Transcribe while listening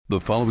The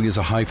following is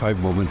a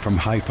high-five moment from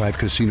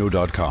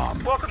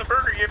highfivecasino.com. Welcome to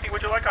Burger Yippee.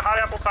 Would you like a hot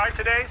apple pie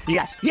today?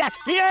 Yes, yeah,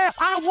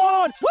 I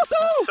won!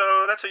 Woohoo!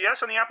 So that's a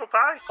yes on the apple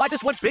pie? I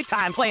just went big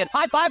time playing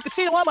High Five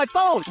Casino on my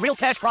phone. Real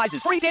cash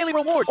prizes, free daily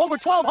rewards, over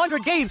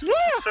 1,200 games. Yeah!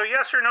 So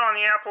yes or no on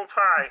the apple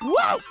pie?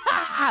 Whoa!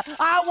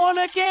 I won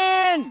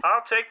again!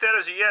 I'll take that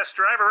as a yes.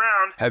 Drive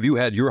around. Have you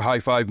had your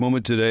high-five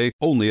moment today?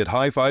 Only at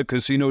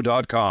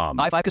highfivecasino.com.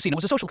 High Five Casino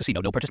is a social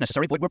casino. No purchase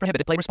necessary. Void where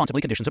prohibited. Play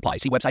responsibly. Conditions apply.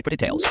 See website for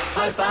details.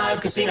 High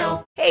Five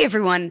Casino. Hey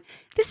everyone,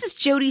 this is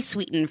Jody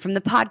Sweeten from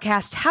the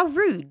podcast How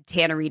Rude,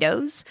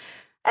 Tanneritos.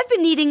 I've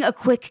been needing a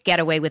quick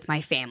getaway with my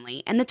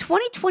family, and the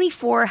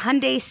 2024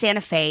 Hyundai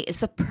Santa Fe is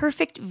the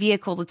perfect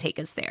vehicle to take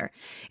us there.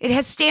 It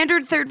has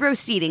standard third-row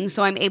seating,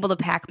 so I'm able to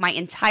pack my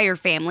entire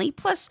family,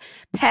 plus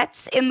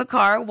pets, in the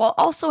car, while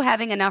also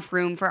having enough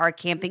room for our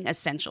camping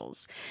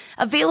essentials.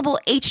 Available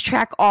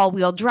H-Track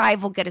all-wheel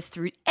drive will get us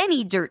through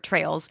any dirt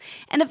trails,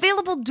 and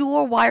available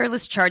dual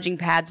wireless charging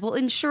pads will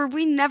ensure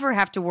we never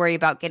have to worry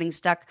about getting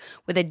stuck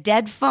with a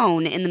dead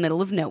phone in the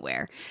middle of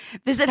nowhere.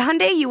 Visit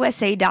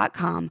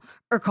HyundaiUSA.com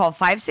or call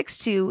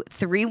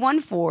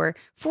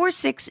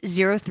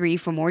 562-314-4603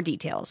 for more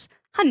details.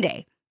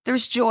 Hyundai,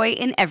 there's joy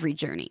in every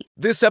journey.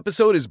 This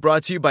episode is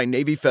brought to you by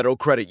Navy Federal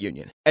Credit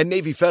Union. At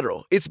Navy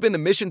Federal, it's been the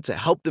mission to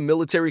help the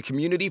military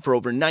community for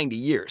over 90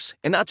 years.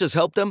 And not just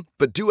help them,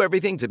 but do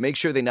everything to make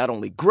sure they not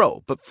only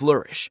grow, but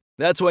flourish.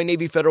 That's why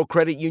Navy Federal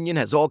Credit Union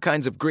has all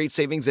kinds of great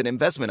savings and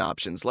investment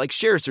options like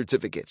share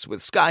certificates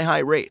with sky-high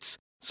rates.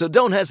 So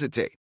don't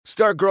hesitate.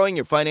 Start growing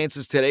your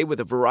finances today with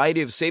a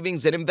variety of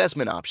savings and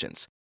investment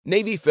options.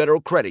 Navy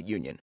Federal Credit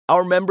Union.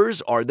 Our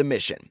members are the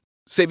mission.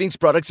 Savings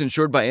products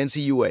insured by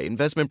NCUA.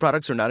 Investment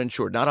products are not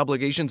insured, not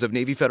obligations of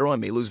Navy Federal and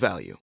may lose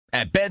value.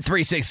 At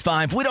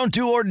Bet365, we don't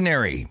do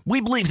ordinary.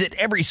 We believe that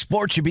every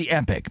sport should be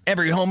epic.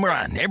 Every home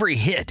run, every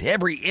hit,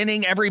 every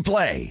inning, every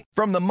play.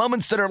 From the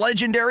moments that are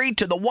legendary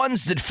to the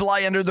ones that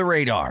fly under the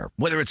radar.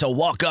 Whether it's a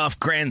walk-off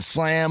grand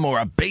slam or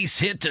a base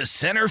hit to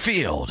center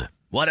field.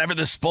 Whatever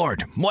the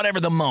sport, whatever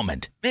the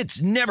moment,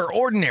 it's never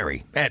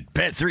ordinary at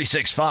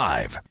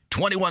Bet365.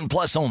 21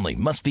 plus only.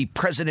 Must be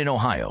present in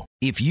Ohio.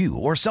 If you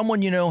or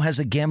someone you know has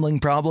a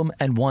gambling problem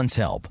and wants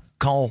help,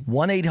 call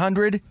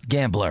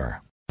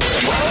 1-800-GAMBLER.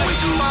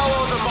 Always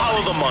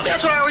follow the money.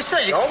 That's what I always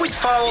say. You always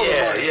follow the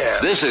money. Yeah.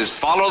 This is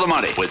Follow the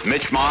Money with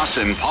Mitch Moss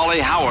and Paulie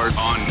Howard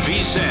on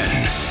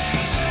VSiN.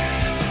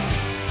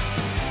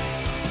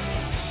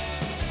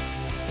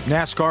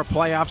 NASCAR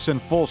playoffs in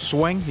full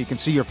swing. You can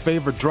see your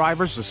favorite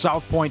drivers, the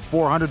South Point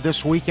 400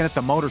 this weekend at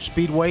the Motor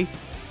Speedway.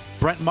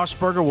 Brent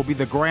Musburger will be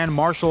the Grand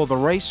Marshal of the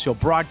race. He'll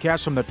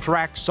broadcast from the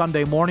track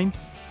Sunday morning.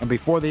 And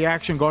before the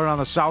action going on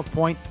the South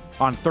Point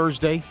on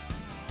Thursday,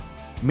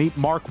 meet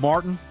Mark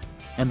Martin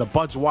and the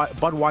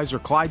Budweiser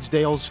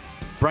Clydesdales.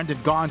 Brendan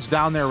Gaughan's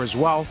down there as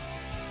well.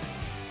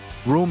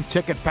 Room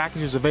ticket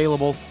packages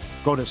available.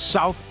 Go to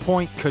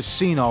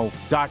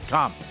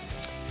southpointcasino.com.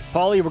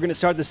 Paulie, we're going to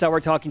start this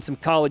hour talking some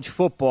college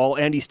football.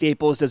 Andy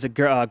Staples does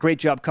a great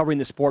job covering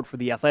the sport for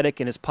The Athletic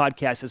and his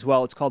podcast as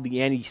well. It's called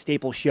The Andy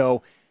Staples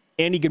Show.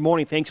 Andy, good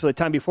morning. Thanks for the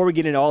time. Before we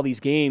get into all these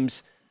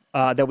games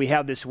that we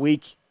have this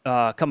week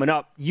coming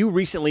up, you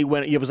recently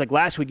went, it was like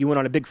last week, you went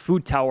on a big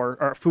food tour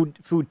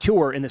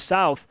in the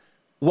South.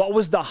 What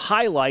was the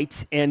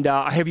highlight, and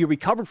have you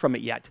recovered from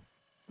it yet?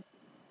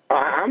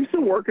 I'm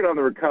still working on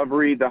the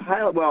recovery. The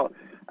highlight, well,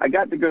 I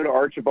got to go to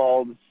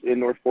Archibald's in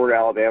North Fort,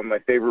 Alabama, my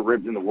favorite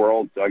ribs in the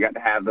world, so I got to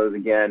have those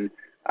again.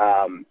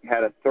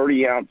 Had a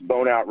 30-ounce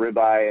bone-out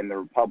ribeye in the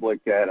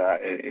Republic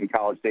in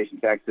College Station,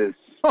 Texas.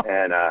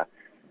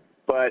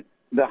 But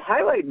the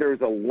highlight, there was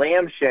a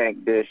lamb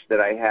shank dish that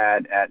I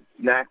had at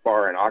Snack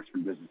Bar in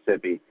Oxford,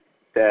 Mississippi,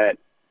 that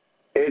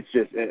it's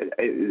just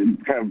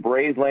kind of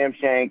braised lamb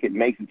shank. It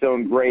makes its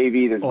own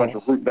gravy. There's a bunch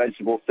of fruit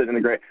vegetables sitting in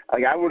the gravy.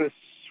 Like, I would have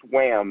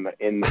swam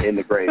in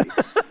the gravy.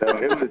 So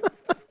it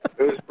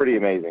was pretty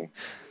amazing.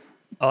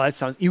 Oh, that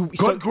sounds...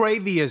 Good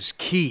gravy is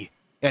key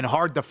and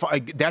hard to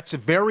find. That's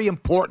very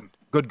important,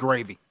 good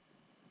gravy.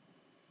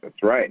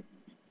 That's right.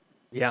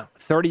 Yeah,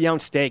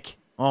 30-ounce steak.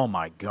 Oh,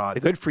 my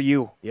God. Good for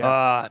you.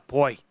 Yeah.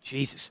 Boy,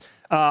 Jesus.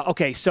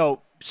 Okay,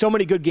 so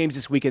many good games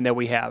this weekend that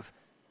we have.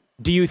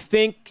 Do you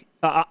think,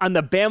 on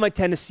the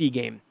Bama-Tennessee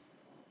game,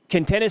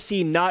 can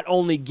Tennessee not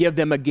only give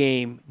them a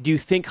game, do you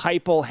think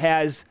Heupel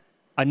has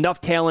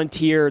enough talent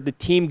here, the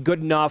team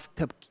good enough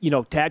to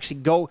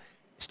actually go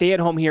stay at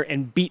home here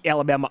and beat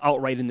Alabama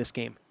outright in this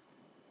game?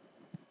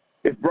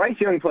 If Bryce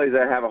Young plays,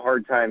 I have a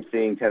hard time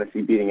seeing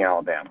Tennessee beating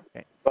Alabama.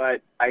 Okay.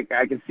 But I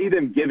can see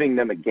them giving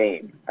them a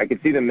game. I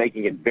can see them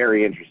making it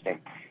very interesting.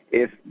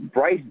 If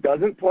Bryce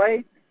doesn't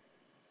play,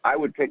 I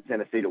would pick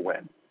Tennessee to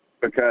win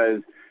because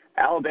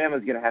Alabama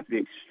is going to have to be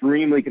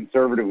extremely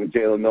conservative with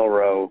Jalen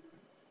Milroe,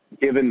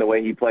 given the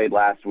way he played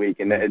last week.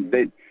 And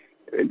they,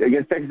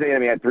 against Texas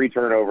A&M, he had 3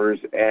 turnovers,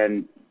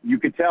 and you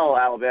could tell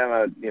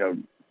Alabama,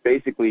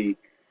 basically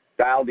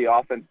dialed the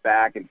offense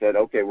back and said,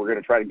 okay, we're going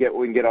to try to get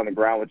what we can get on the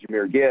ground with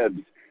Jahmyr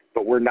Gibbs,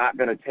 but we're not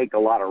going to take a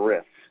lot of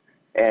risks.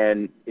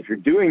 And if you're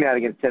doing that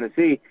against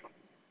Tennessee,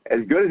 as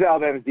good as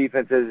Alabama's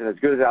defense is and as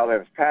good as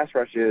Alabama's pass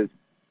rush is,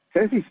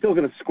 Tennessee's still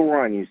going to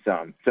score on you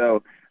some.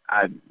 So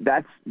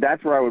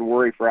that's where I would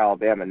worry for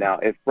Alabama. Now,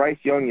 if Bryce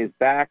Young is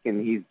back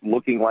and he's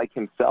looking like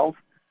himself,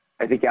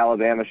 I think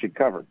Alabama should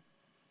cover.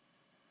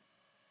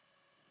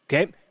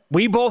 Okay.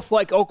 We both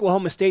like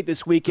Oklahoma State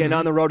this weekend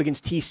on the road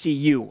against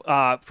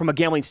TCU. From a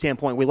gambling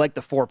standpoint, we like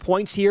the 4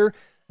 points here.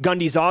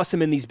 Gundy's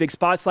awesome in these big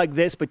spots like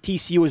this, but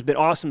TCU has been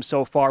awesome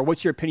so far.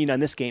 What's your opinion on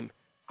this game?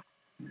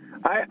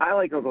 I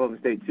like Oklahoma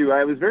State too.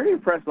 I was very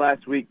impressed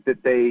last week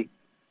that they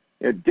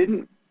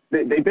didn't.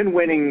 They've been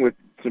winning with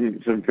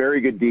some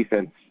very good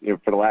defense,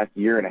 for the last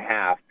year and a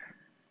half.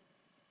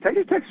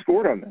 Texas Tech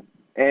scored on them,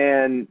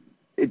 and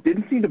it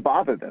didn't seem to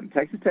bother them.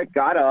 Texas Tech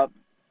got up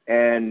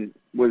and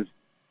was,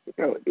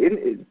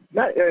 in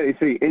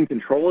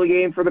control of the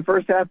game for the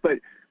first half, but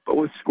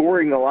was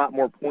scoring a lot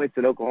more points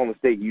than Oklahoma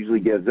State usually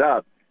gives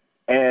up.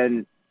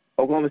 And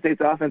Oklahoma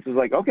State's offense was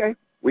like, okay,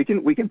 we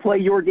can play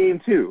your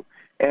game too.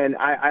 And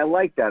I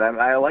like that.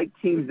 I like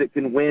teams that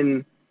can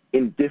win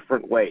in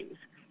different ways.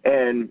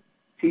 And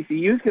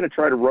TCU is going to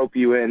try to rope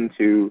you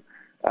into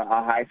a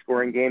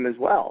high-scoring game as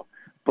well.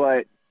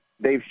 But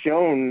they've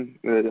shown,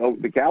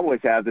 the Cowboys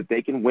have, that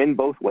they can win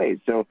both ways.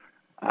 So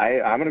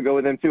I'm going to go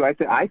with them too.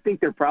 I think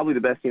they're probably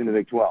the best team in the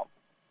Big 12.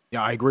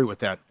 Yeah, I agree with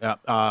that.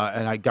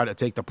 And I got to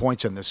take the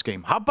points in this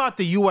game. How about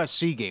the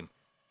USC game?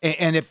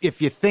 And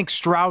if you think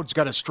Stroud's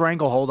got a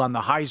stranglehold on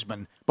the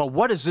Heisman, but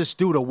what does this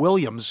do to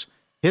Williams,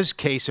 his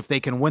case, if they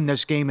can win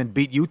this game and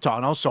beat Utah?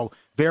 And also,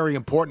 very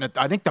important,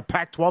 I think the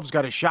Pac-12's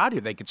got a shot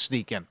here they could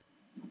sneak in.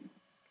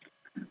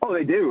 Oh,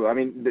 they do. I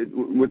mean,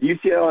 with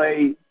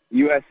UCLA,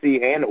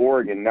 USC, and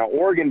Oregon. Now,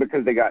 Oregon,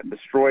 because they got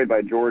destroyed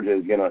by Georgia,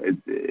 it's gonna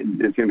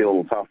be a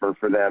little tougher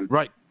for them.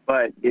 Right.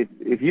 But if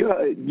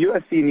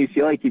USC and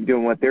UCLA keep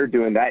doing what they're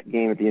doing, that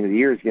game at the end of the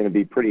year is going to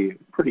be pretty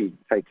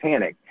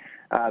titanic.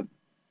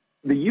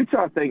 The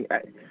Utah thing,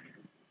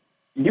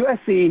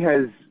 USC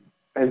has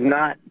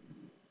not.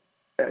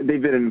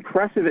 They've been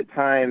impressive at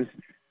times,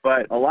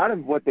 but a lot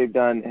of what they've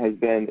done has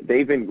been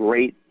they've been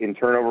great in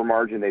turnover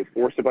margin. They've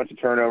forced a bunch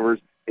of turnovers.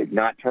 They've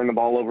not turned the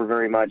ball over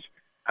very much.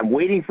 I'm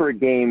waiting for a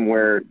game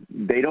where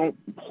they don't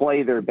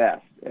play their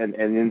best and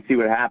then see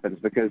what happens,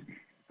 because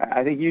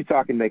I think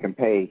Utah can make them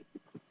pay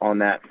on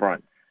that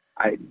front.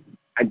 I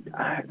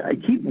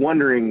keep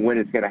wondering when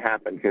it's going to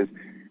happen, because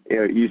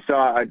you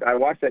saw I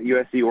watched that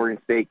USC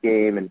Oregon State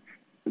game, and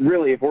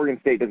really if Oregon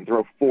State doesn't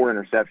throw 4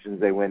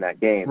 interceptions, they win that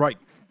game. Right.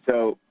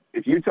 So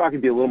if Utah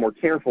can be a little more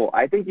careful,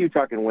 I think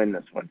Utah can win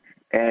this one.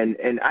 And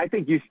I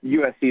think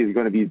USC is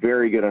going to be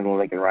very good under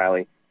Lincoln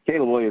Riley.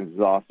 Caleb Williams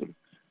is awesome.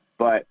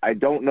 But I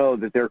don't know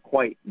that they're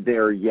quite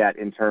there yet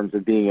in terms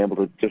of being able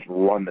to just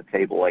run the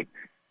table. Like,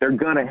 they're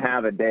going to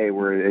have a day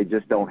where they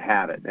just don't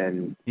have it,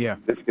 and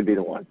this could be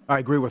the one. I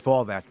agree with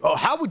all that. Oh,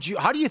 how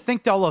do you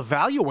think they'll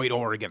evaluate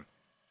Oregon?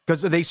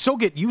 Because they still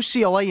get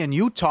UCLA and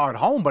Utah at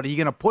home, but are you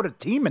going to put a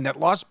team in that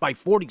lost by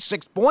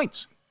 46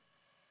 points?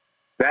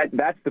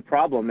 That's the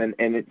problem, and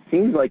it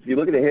seems like if you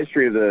look at the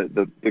history of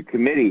the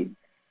committee,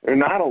 there are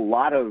not a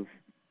lot of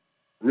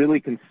really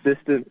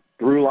consistent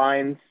through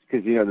lines,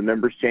 because the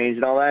members change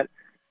and all that.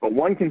 But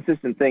one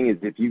consistent thing is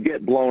if you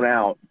get blown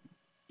out,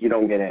 you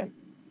don't get in.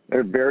 There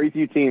are very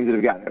few teams that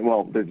have gotten it.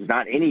 Well, there's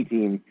not any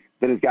team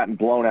that has gotten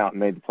blown out and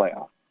made the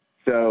playoff.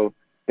 So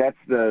that's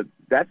the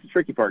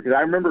tricky part. Because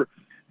I remember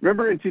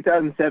in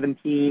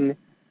 2017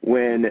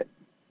 when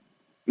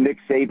Nick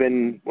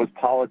Saban was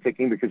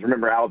politicking, because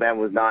remember Alabama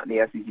was not in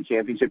the SEC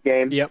championship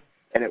game. Yep.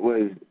 And it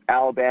was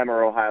Alabama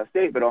or Ohio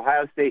State, but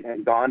Ohio State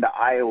had gone to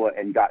Iowa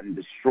and gotten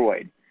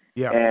destroyed.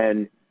 Yeah.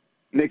 And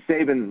Nick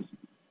Saban's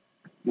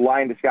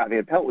line to Scott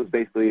Van Pelt was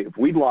basically, if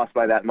we'd lost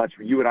by that much,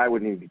 you and I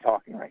wouldn't even be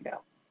talking right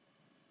now.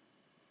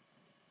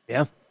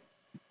 Yeah.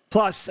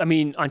 Plus, I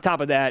mean, on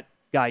top of that,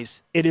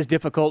 guys, it is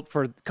difficult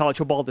for college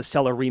football to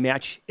sell a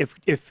rematch. If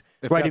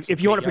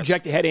you want to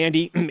project ahead,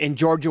 Andy, and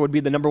Georgia would be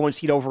the number 1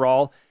 seed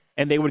overall,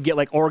 and they would get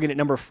like Oregon at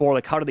number 4,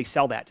 like how do they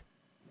sell that?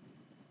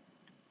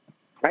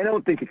 I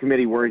don't think the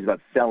committee worries about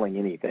selling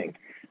anything.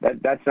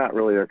 That's not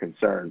really their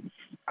concern.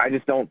 I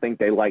just don't think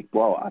they like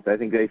blowouts. I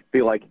think they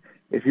feel like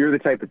if you're the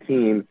type of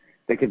team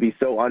that can be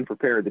so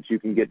unprepared that you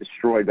can get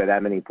destroyed by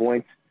that many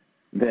points,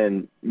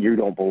 then you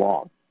don't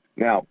belong.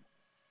 Now,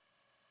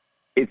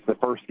 it's the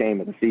first game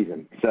of the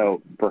season,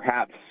 so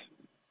perhaps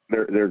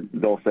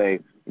they'll say,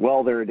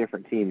 well, they're a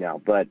different team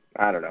now. But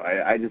I don't know.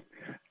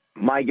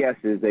 My guess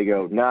is they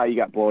go, nah, you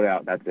got blown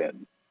out. That's it.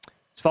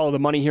 Let's follow the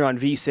money here on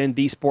VSiN,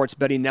 the Sports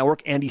Betting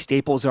Network. Andy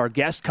Staples, our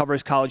guest,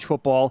 covers college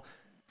football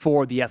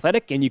for The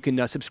Athletic, and you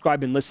can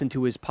subscribe and listen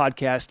to his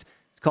podcast.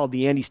 It's called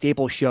The Andy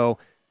Staples Show.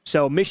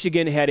 So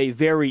Michigan had a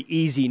very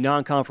easy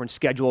non-conference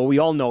schedule. We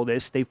all know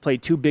this. They've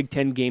played 2 Big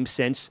Ten games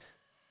since.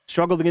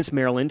 Struggled against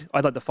Maryland.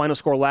 I thought the final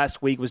score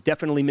last week was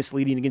definitely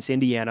misleading against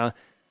Indiana.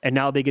 And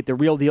now they get the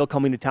real deal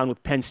coming to town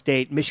with Penn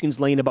State. Michigan's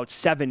laying about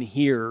 7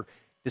 here.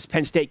 Does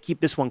Penn State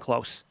keep this one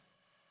close?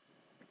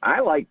 I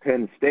like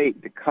Penn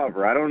State to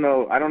cover. I don't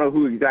know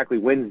who exactly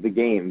wins the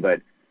game,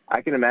 but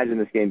I can imagine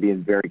this game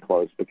being very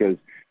close because,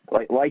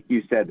 like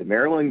you said, the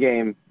Maryland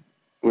game,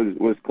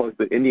 was close.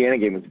 The Indiana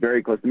game was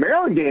very close. The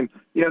Maryland game,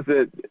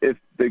 if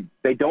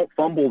they don't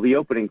fumble the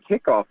opening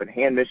kickoff and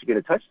hand Michigan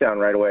a touchdown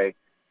right away,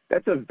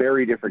 that's a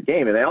very different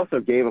game. And they also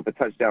gave up a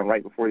touchdown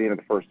right before the end of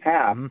the first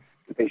half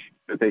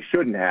that they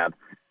shouldn't have.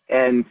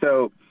 And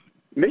so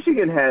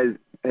Michigan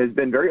has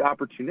been very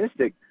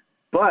opportunistic,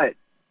 but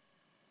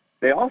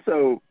they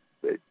also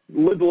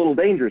lived a little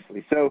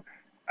dangerously. So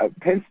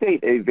Penn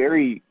State, a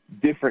very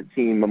different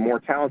team, a more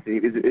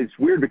talented team. It's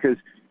weird because,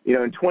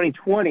 in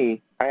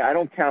 2020, I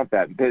don't count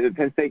that.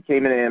 Penn State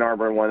came into Ann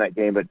Arbor and won that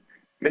game, but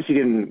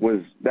Michigan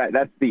was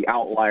that's the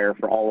outlier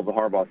for all of the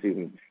Harbaugh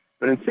seasons.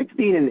 But in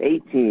 16 and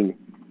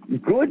 18,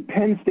 good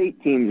Penn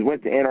State teams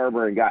went to Ann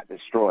Arbor and got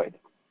destroyed.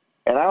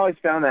 And I always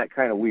found that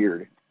kind of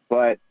weird.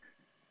 But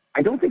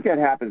I don't think that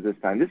happens this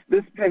time.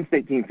 This Penn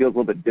State team feels a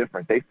little bit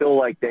different. They feel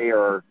like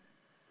they're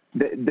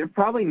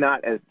probably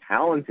not as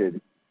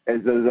talented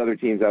as those other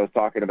teams I was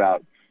talking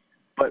about.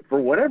 But for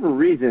whatever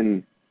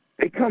reason,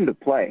 they come to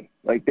play.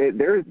 Like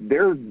they're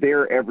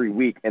there every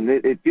week, and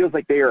it feels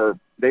like they are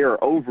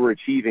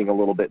overachieving a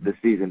little bit this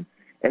season.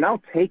 And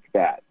I'll take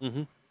that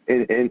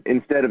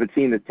instead of a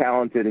team that's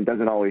talented and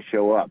doesn't always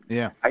show up.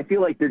 Yeah, I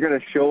feel like they're going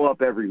to show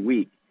up every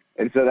week,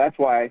 and so that's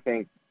why I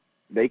think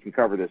they can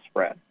cover this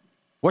spread.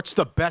 What's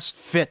the best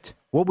fit?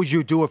 What would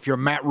you do if you're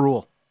Matt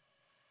Rule?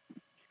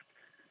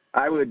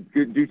 I would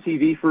do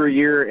TV for a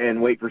year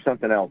and wait for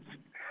something else.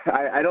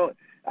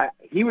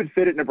 He would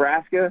fit at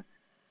Nebraska,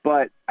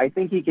 but I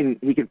think he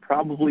can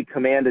probably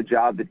command a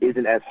job that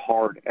isn't as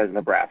hard as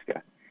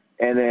Nebraska.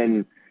 And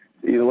then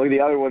look at the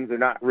other ones; they're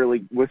not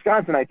really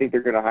Wisconsin. I think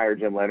they're going to hire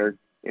Jim Leonard.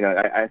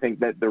 I think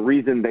that the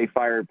reason they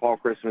fired Paul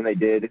Chryst when they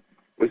did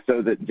was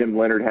so that Jim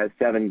Leonard has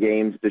 7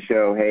 games to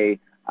show, hey,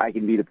 I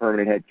can be the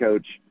permanent head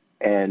coach,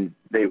 and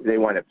they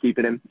wind up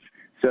keeping him.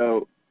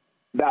 So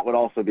that would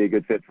also be a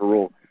good fit for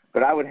Rule.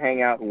 But I would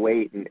hang out and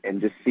wait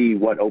and just see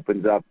what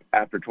opens up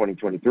after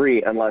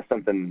 2023, unless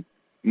something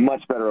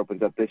much better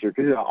opens up this year.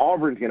 Because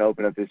Auburn's going to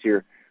open up this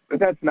year, but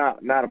that's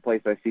not a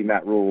place I see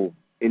Matt Rule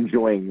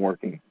enjoying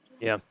working.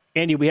 Yeah.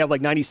 Andy, we have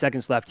like 90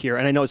 seconds left here,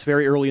 and I know it's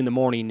very early in the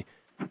morning.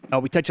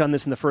 We touched on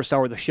this in the first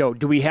hour of the show.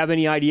 Do we have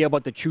any idea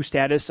about the true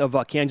status of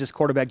Kansas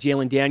quarterback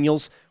Jalen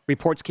Daniels?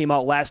 Reports came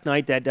out last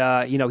night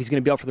that he's going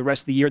to be out for the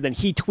rest of the year. Then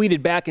he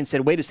tweeted back and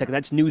said, wait a second,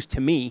 that's news to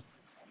me.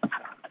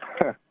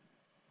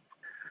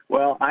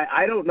 Well,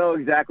 I don't know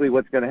exactly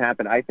what's going to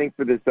happen. I think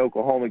for this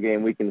Oklahoma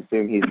game, we can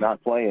assume he's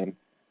not playing.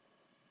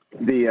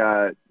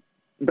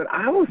 But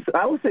I will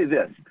say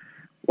this: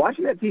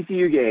 watching that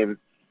TCU game,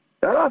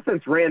 that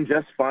offense ran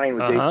just fine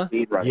with Jason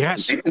Bean running.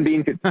 Yes, Jason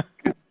Bean could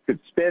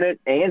spin it,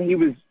 and he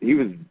was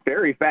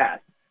very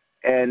fast.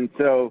 And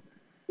so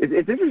it's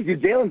interesting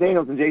because Jalen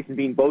Daniels and Jason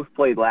Bean both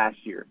played last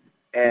year,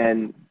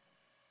 and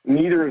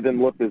neither of them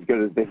looked as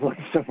good as they've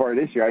looked so far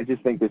this year. I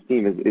just think this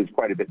team is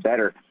quite a bit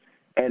better.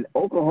 And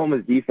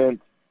Oklahoma's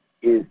defense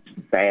is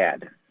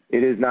bad.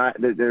 It is not.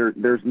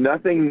 There's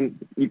nothing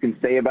you can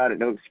say about it,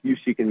 no excuse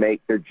you can make.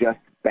 They're just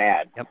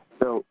bad. Yep.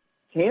 So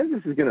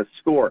Kansas is going to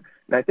score.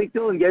 And I think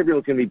Dylan Gabriel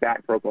is going to be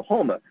back for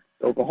Oklahoma.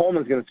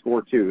 Oklahoma is going to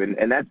score too.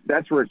 And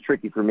that's where it's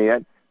tricky for me.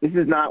 This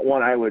is not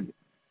one I would,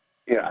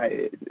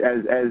 as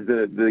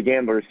the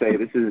gamblers say,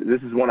 this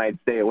is one I'd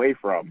stay away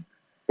from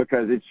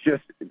because it's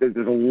just there's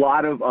a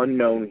lot of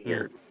unknown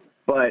here.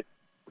 But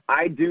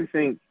I do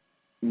think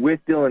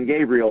with Dylan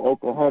Gabriel,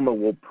 Oklahoma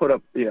will put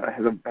up,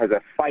 has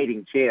a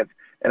fighting chance.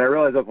 And I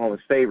realize Oklahoma's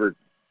favored.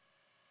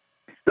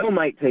 Still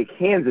might take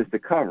Kansas to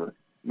cover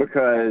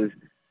because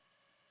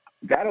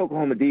that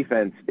Oklahoma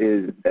defense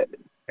is,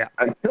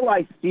 until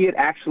I see it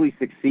actually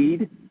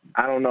succeed,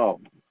 I don't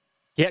know.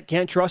 Yeah,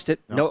 can't trust it.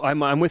 No,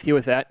 I'm with you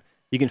with that.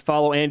 You can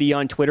follow Andy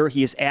on Twitter.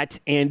 He is at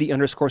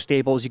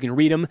Andy_Staples. You can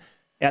read him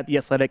at The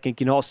Athletic, and you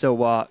can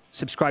also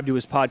subscribe to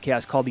his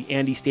podcast called The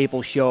Andy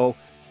Staples Show.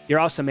 You're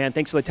awesome, man.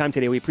 Thanks for the time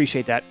today. We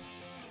appreciate that.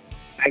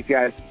 Thanks,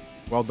 guys.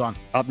 Well done.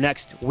 Up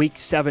next, Week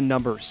 7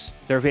 numbers.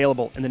 They're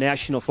available in the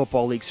National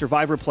Football League.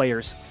 Survivor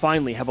players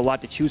finally have a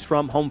lot to choose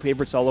from. Home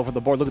favorites all over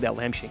the board. Look at that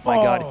lampshade. My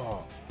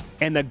God.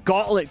 And the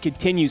gauntlet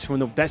continues from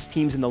the best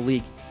teams in the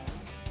league.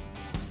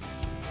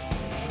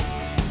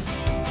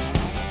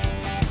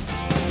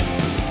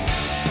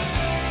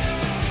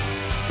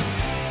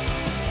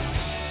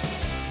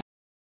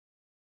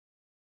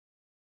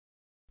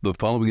 The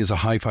following is a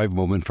high five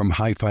moment from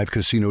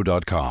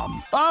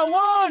highfivecasino.com. I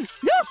won!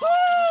 Yahoo!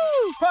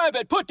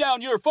 Private, put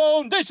down your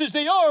phone. This is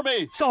the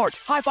Army. Sarge,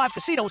 High Five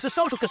Casino is a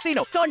social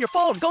casino. It's on your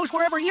phone. Goes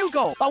wherever you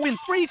go. I win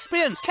free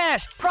spins,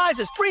 cash,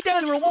 prizes, free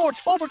daily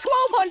rewards, over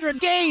 1,200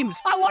 games.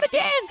 I won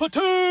again.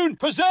 Platoon,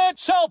 present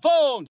cell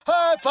phone.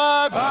 High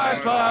Five. High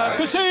Five.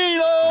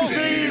 Casino.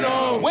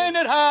 Casino. Win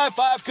at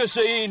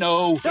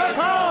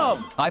highfivecasino.com.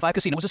 High Five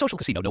Casino is a social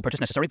casino. No purchase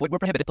necessary. Void where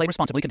prohibited. Play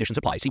responsibly. Conditions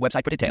apply. See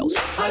website for details.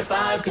 High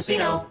Five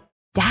Casino.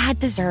 Dad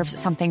deserves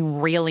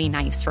something really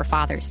nice for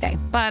Father's Day,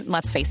 but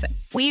let's face it,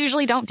 we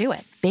usually don't do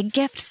it. Big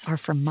gifts are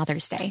for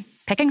Mother's Day.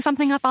 Picking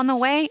something up on the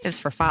way is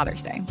for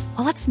Father's Day.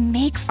 Well, let's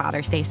make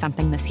Father's Day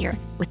something this year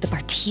with the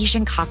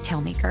Bartesian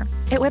Cocktail Maker.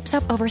 It whips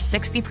up over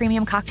 60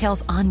 premium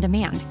cocktails on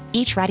demand,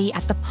 each ready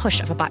at the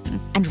push of a button.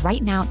 And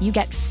right now, you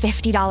get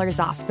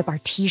 $50 off the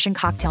Bartesian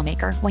Cocktail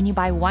Maker when you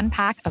buy one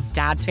pack of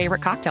Dad's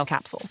favorite cocktail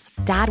capsules.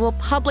 Dad will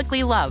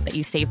publicly love that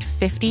you saved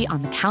 $50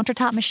 on the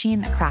countertop machine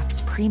that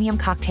crafts premium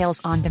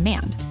cocktails on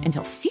demand. And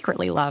he'll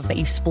secretly love that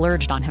you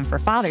splurged on him for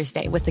Father's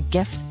Day with the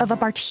gift of a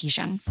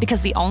Bartesian.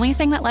 Because the only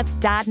thing that lets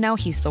Dad know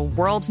he's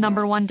the world's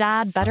number one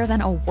dad better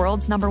than a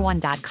world's number one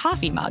dad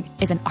coffee mug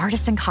is an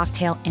artisan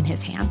cocktail in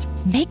his hand.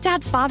 Make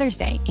Dad's Father's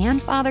Day and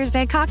Father's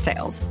Day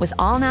cocktails with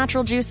all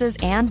natural juices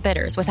and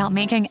bitters without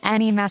making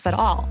any mess at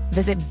all.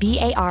 Visit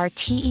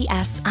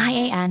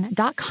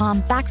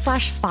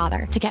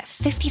BARTESIAN.com/father to get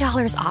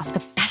 $50 off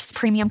the best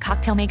premium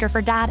cocktail maker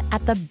for Dad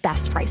at the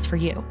best price for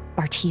you.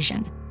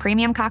 Bartesian.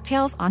 Premium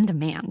cocktails on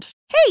demand.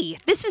 Hey,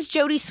 this is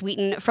Jody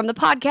Sweeten from the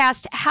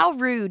podcast How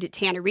Rude,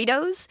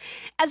 Tanneritos.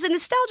 As a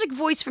nostalgic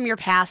voice from your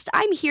past,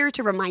 I'm here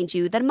to remind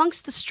you that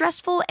amongst the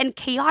stressful and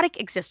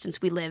chaotic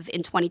existence we live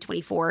in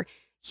 2024,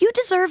 you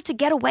deserve to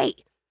get away.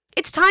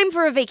 It's time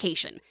for a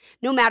vacation,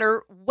 no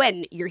matter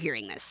when you're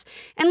hearing this.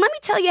 And let me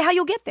tell you how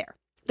you'll get there.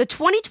 The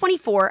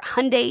 2024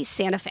 Hyundai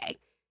Santa Fe.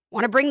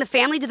 Want to bring the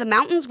family to the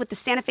mountains with the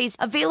Santa Fe's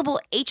available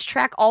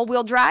H-Track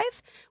all-wheel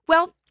drive?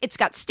 Well, it's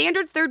got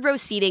standard third-row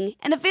seating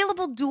and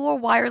available dual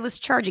wireless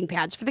charging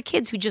pads for the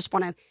kids who just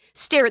want to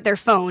stare at their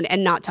phone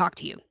and not talk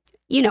to you.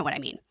 You know what I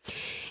mean.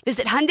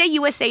 Visit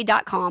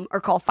HyundaiUSA.com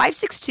or call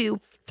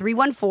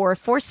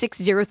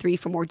 562-314-4603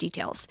 for more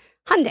details.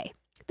 Hyundai,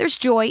 there's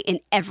joy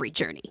in every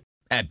journey.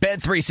 At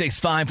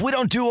Bet365, we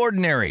don't do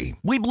ordinary.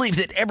 We believe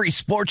that every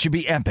sport should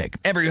be epic.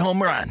 Every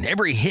home run,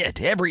 every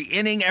hit, every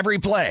inning, every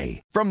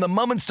play. From the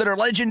moments that are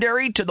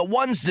legendary to the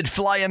ones that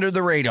fly under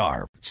the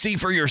radar. See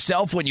for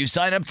yourself when you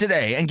sign up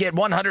today and get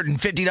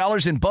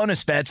 $150 in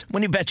bonus bets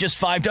when you bet just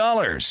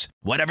 $5.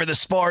 Whatever the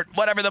sport,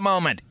 whatever the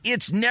moment,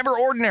 it's never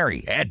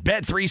ordinary at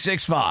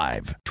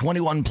Bet365.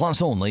 21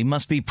 plus only.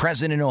 Must be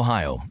present in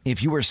Ohio.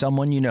 If you or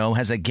someone you know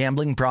has a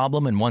gambling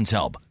problem and wants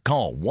help,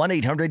 call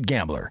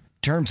 1-800-GAMBLER.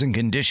 Terms and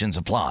conditions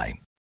apply.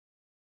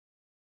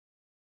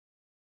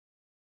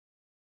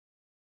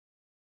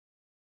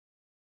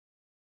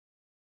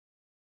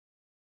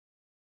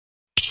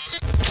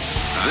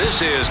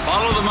 This is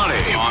Follow the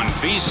Money on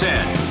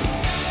VSiN.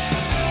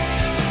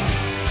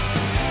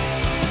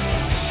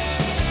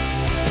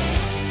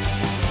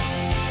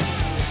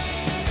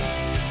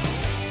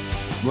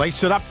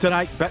 Lace it up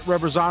tonight. Bet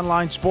Rivers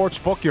Online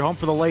Sportsbook. You're home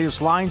for the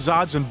latest lines,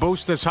 odds, and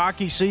boosts this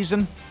hockey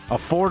season. A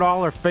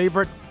 $4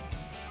 favorite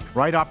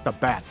right off the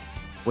bat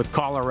with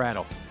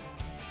Colorado.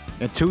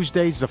 And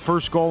Tuesday's the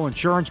first goal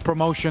insurance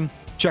promotion.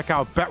 Check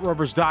out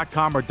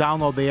BetRivers.com or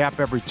download the app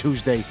every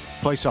Tuesday.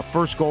 Place a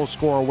first goal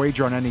scorer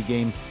wager on any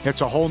game.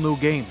 It's a whole new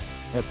game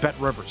at Bet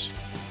Rivers.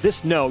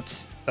 This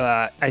note,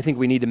 I think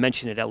we need to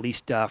mention it at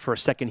least for a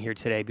second here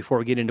today before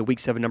we get into Week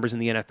 7 numbers in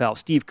the NFL.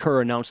 Steve Kerr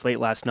announced late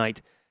last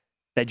night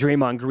that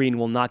Draymond Green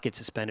will not get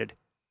suspended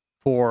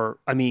for,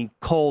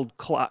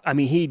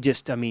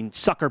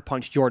 sucker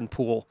punched Jordan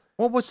Poole.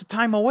 What was the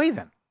time away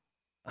then?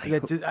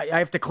 I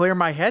have to clear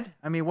my head?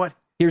 I mean, what?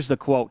 Here's the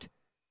quote.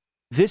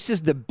 This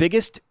is the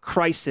biggest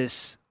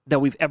crisis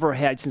that we've ever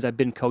had since I've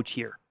been coach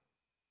here.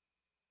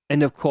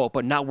 End of quote,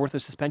 but not worth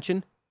a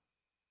suspension?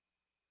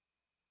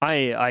 How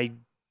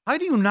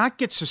do you not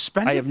get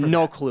suspended? I have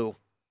no clue.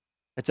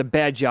 It's a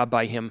bad job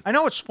by him. I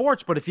know it's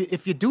sports, but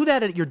if you do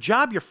that at your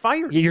job, you're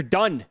fired. You're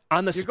done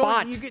on the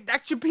spot.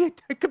 That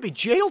could be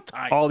jail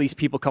time. All these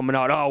people coming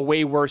out. Oh,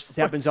 way worse. This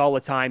happens all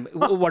the time.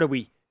 What are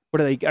we? What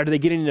are they? Are they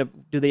getting?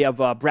 Do they have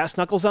brass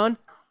knuckles on?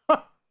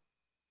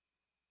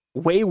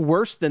 Way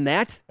worse than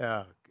that.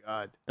 Oh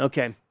God.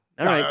 Okay.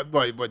 All right.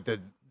 But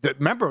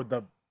remember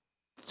the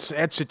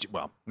sad situation.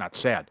 Well, not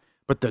sad,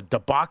 but the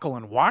debacle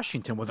in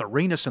Washington with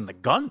Arenas and the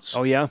guns.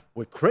 Oh yeah.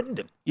 With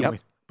Crittenden. Yep.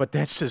 But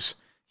that's just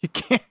you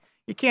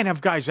can't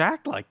have guys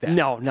act like that.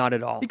 No, not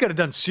at all. He could have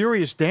done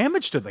serious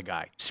damage to the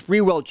guy.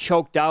 Sprewell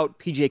choked out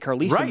PJ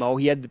Carlesimo.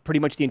 Right. He had pretty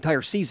much the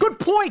entire season. Good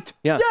point.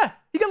 Yeah.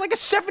 He got like a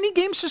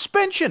 70-game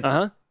suspension.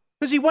 Uh-huh.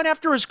 Because he went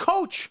after his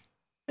coach.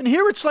 And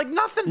here it's like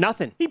nothing.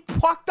 Nothing. He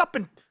walked up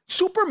and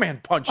Superman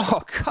punched him.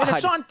 Oh, God. And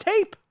it's on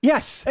tape.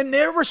 Yes. And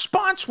their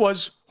response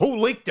was, who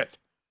leaked it?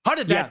 How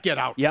did that get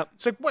out? Yep.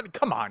 It's like, what?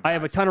 Come on, guys. I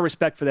have a ton of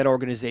respect for that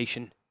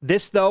organization.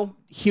 This, though,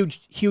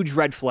 huge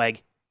red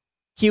flag.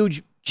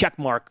 Huge check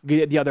mark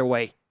the other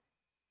way.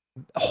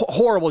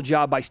 Horrible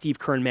job by Steve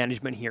Kerr and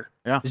management here.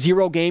 Yeah.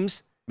 0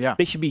 games. Yeah.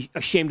 They should be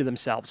ashamed of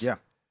themselves. Yeah.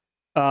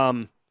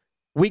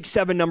 Week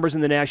 7 numbers in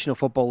the National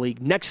Football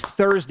League. Next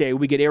Thursday,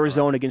 we get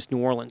Arizona against New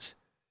Orleans.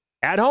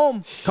 At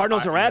home.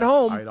 Cardinals are at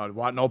home. I don't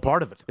want no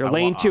part of it. They're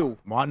lane 2.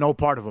 Want no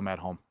part of them at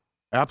home.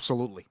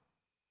 Absolutely.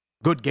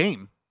 Good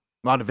game.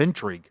 A lot of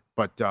intrigue.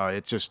 But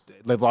it's just,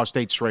 they've lost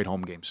 8 straight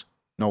home games.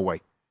 No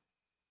way.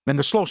 And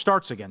the slow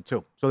starts again,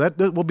 too. So that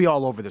we'll be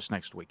all over this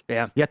next week.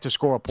 Yeah. Yet to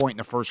score a point in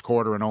the first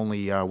quarter and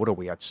only, what are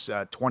we at?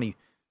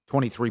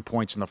 23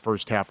 points in the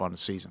first half on the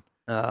season.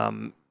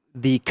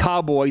 The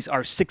Cowboys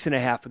are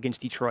 6.5 against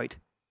Detroit.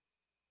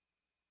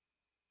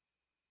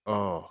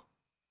 Oh.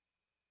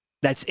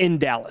 That's in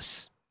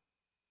Dallas.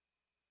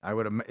 I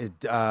would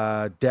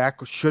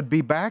Dak should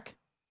be back.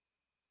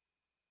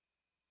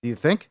 Do you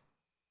think?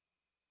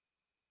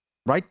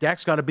 Right?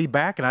 Dak's got to be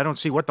back, and I don't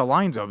see what the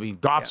lines are. I mean,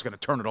 Goff's going to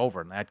turn it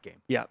over in that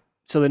game. Yeah.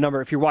 So the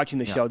number, if you're watching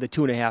the show, the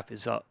 2.5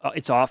 is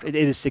it's off. It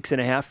is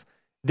 6.5.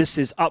 This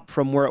is up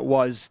from where it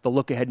was, the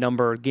look-ahead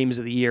number, games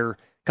of the year, a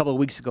couple of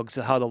weeks ago because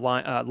of how the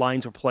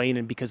lines were playing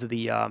and because of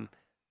the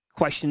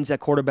questions at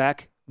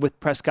quarterback with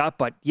Prescott.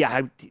 But,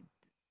 yeah,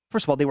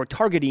 first of all, they were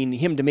targeting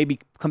him to maybe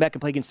come back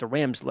and play against the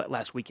Rams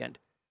last weekend.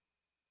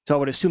 So I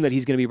would assume that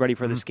he's going to be ready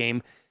for this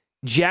game.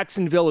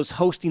 Jacksonville is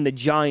hosting the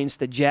Giants.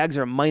 The Jags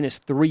are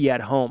 -3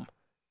 at home.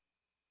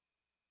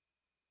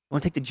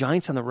 Want to take the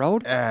Giants on the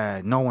road?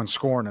 No one's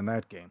scoring in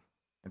that game.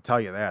 I can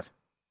tell you that.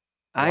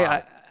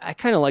 Wow. I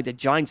kind of like the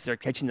Giants there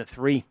catching the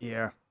 3.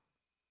 Yeah.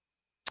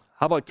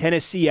 How about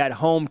Tennessee at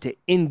home to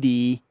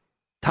Indy?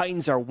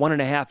 Titans are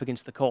 1.5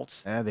 against the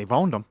Colts. They've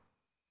owned them.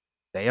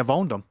 They have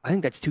owned them. I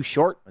think that's too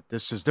short. But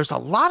there's a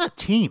lot of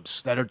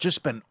teams that have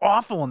just been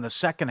awful in the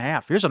second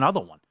half. Here's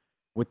another one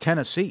with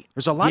Tennessee.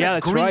 There's a lot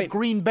of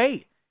Green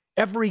Bay.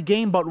 Every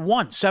game but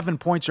one, 7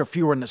 points or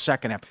fewer in the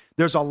second half.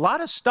 There's a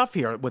lot of stuff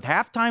here. With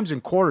halftimes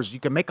and quarters, you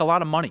can make a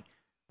lot of money,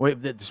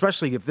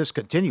 especially if this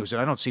continues. And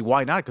I don't see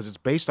why not, because it's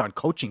based on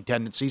coaching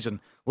tendencies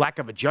and lack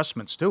of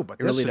adjustments, too. But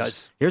it really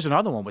does. Here's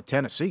another one with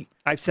Tennessee.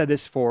 I've said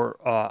this for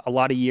a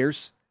lot of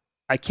years.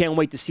 I can't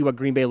wait to see what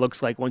Green Bay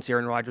looks like once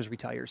Aaron Rodgers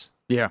retires.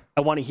 Yeah.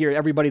 I want to hear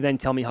everybody then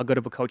tell me how good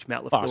of a coach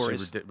Matt LaFleur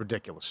is.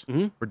 Ridiculous.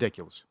 Mm-hmm.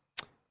 Ridiculous.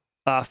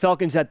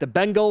 Falcons at the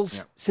Bengals.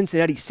 Yeah.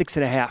 Cincinnati,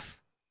 6.5.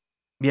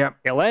 Yeah.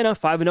 Atlanta,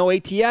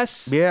 5-0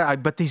 ATS. Yeah,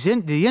 but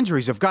the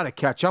injuries have got to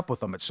catch up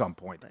with them at some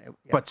point. Yeah.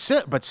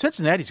 But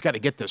Cincinnati's got to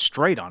get this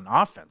straight on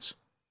offense.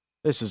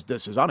 This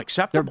is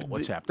unacceptable.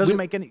 What's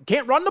happening?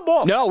 Can't run the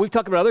ball. No, we've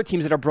talked about other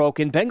teams that are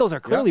broken. Bengals are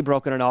clearly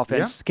broken on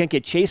offense. Yeah. Can't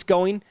get Chase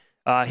going.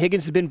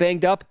 Higgins has been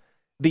banged up.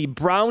 The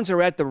Browns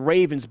are at the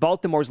Ravens.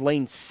 Baltimore's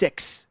laying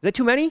 6. Is that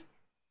too many?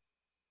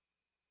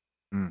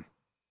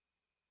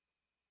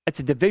 It's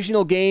a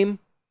divisional game.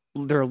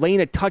 They're laying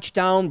a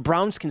touchdown.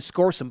 Browns can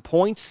score some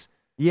points.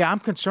 Yeah, I'm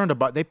concerned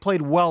about. They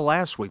played well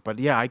last week, but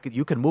yeah,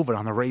 you can move it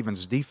on the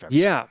Ravens' defense.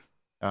 Yeah,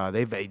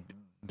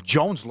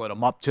 Jones lit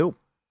them up too,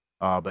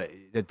 but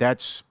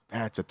that's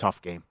a tough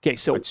game. Okay,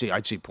 so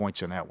I'd see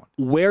points in that one.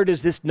 Where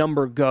does this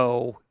number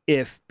go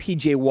if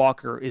P.J.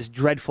 Walker is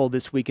dreadful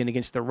this weekend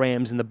against the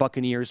Rams and the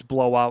Buccaneers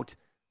blow out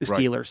the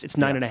Steelers? Right. It's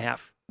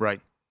 9.5.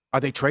 Right. Are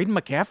they trading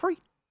McCaffrey?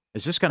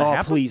 Is this going to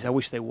happen? Oh, please! I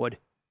wish they would.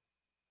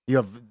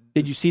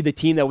 Did you see the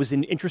team that was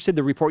interested?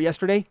 The report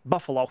yesterday,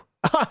 Buffalo.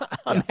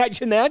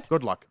 Imagine that.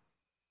 Good luck.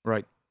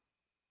 Right.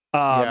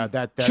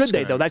 That's should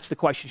they though? That's the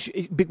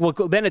question. Well,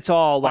 then it's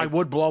all. Like, I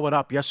would blow it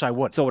up. Yes, I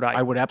would. So would I.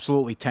 I would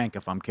absolutely tank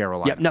if I'm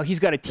Carolina. Yeah. No, he's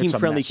got a team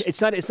friendly.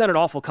 It's not an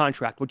awful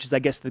contract, which is, I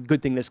guess, the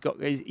good thing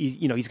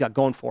he's got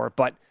going for it.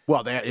 But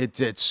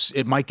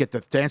it might get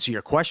to answer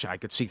your question. I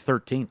could see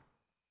 13.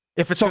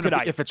 If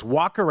it's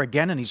Walker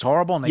again and he's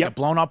horrible and they get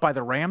blown out by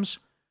the Rams.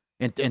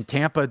 And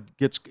Tampa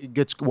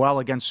gets well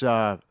against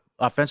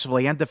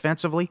offensively and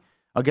defensively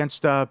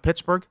against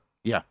Pittsburgh.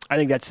 Yeah, I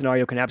think that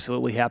scenario can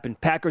absolutely happen.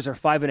 Packers are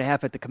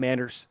 5.5 at the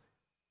Commanders.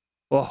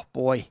 Oh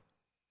boy,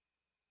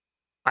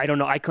 I don't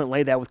know. I couldn't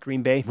lay that with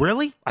Green Bay.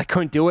 Really? I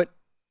couldn't do it.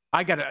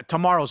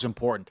 Tomorrow's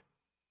important.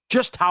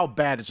 Just how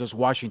bad is this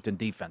Washington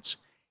defense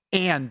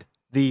and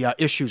the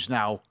issues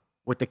now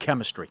with the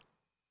chemistry?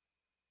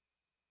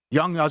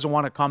 Young doesn't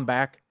want to come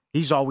back.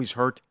 He's always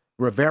hurt.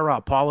 Rivera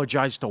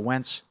apologized to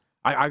Wentz.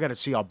 I got to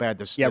see how bad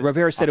this is. Yeah,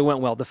 Rivera said it went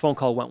well. The phone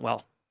call went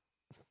well.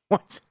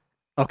 What?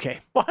 Okay.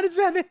 How do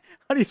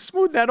you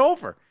smooth that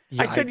over?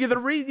 Yeah, I said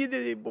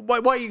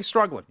why are you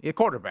struggling? You're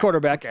quarterback.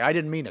 Quarterback. Okay, I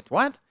didn't mean it.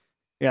 What?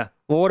 Yeah.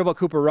 Well, what about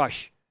Cooper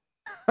Rush?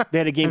 They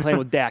had a game plan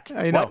with Dak.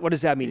 I know. What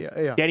does that mean?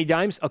 Yeah. Danny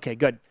Dimes? Okay,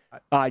 good.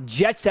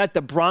 Jets at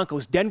the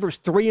Broncos. Denver's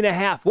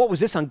 3.5. What was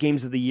this on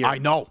Games of the Year? I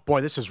know. Boy,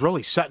 this is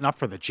really setting up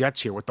for the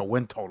Jets here with the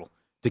win total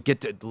to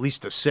get to at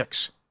least a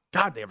 6.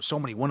 God, they have so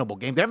many winnable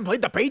games. They haven't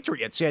played the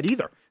Patriots yet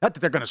either. Not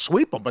that they're going to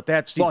sweep them, but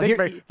figure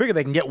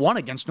they can get one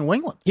against New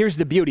England. Here's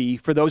the beauty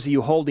for those of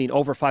you holding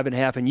over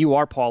 5.5, and you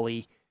are,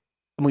 Paulie.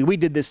 I mean, we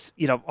did this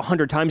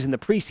 100 times in the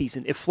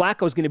preseason. If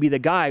Flacco's going to be the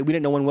guy, we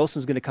didn't know when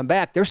Wilson's going to come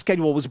back. Their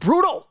schedule was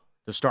brutal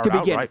to start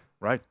out.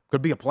 Right.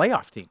 Could be a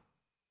playoff team.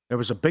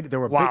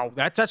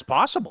 That's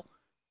possible.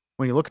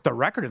 When you look at the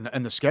record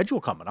and the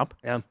schedule coming up.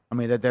 Yeah. I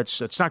mean,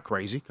 it's not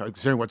crazy,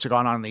 considering what's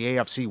going on in the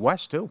AFC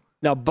West, too.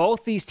 Now,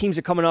 both these teams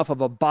are coming off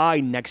of a bye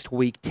next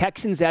week.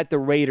 Texans at the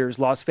Raiders.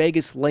 Las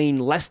Vegas laying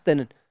less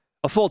than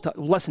 7.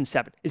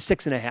 It's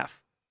 6.5.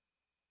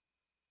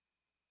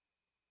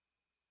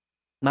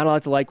 Not a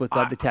lot to like with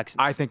the Texans.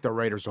 I think the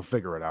Raiders will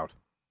figure it out.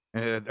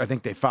 And I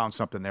think they found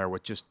something there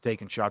with just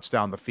taking shots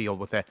down the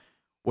field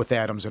with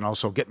Adams and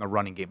also getting the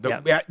running game.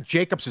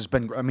 Jacobs has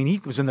been. I mean,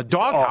 he was in the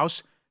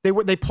doghouse.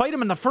 They played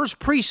him in the first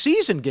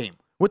preseason game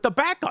with the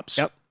backups.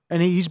 Yep.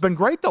 And he's been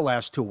great the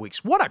last 2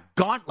 weeks. What a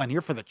gauntlet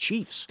here for the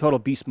Chiefs. Total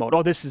beast mode.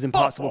 Oh, this is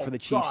impossible for the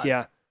Chiefs, God.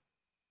 yeah.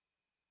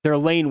 They're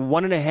laying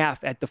 1.5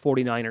 at the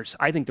 49ers.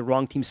 I think the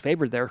wrong team's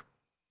favored there.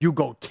 You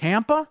go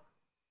Tampa,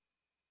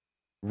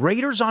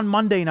 Raiders on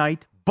Monday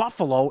night,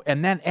 Buffalo,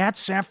 and then at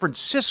San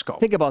Francisco.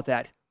 Think about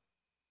that.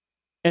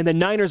 And the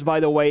Niners, by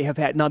the way,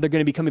 now they're going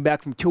to be coming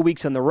back from 2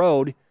 weeks on the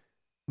road,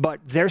 but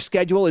their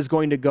schedule is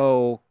going to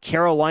go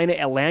Carolina,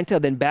 Atlanta,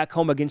 then back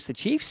home against the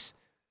Chiefs.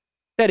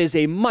 That is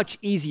a much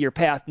easier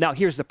path. Now,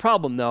 here's the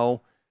problem,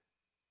 though.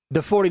 The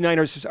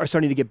 49ers are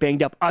starting to get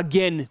banged up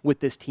again with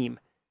this team.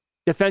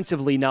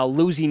 Defensively now,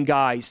 losing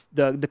guys.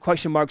 The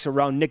question marks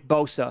around Nick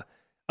Bosa.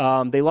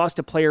 They lost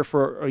a player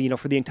for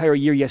the entire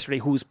year yesterday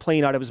who was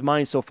playing out of his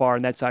mind so far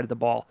on that side of the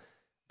ball.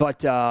 But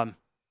that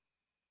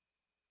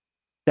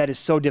is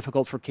so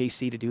difficult for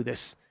KC to do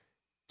this.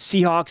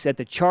 Seahawks at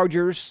the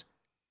Chargers.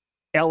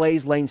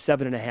 LA's laying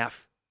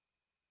 7.5.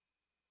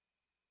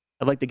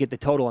 I'd like to get the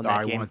total on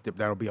that game.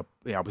 That'll be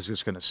I was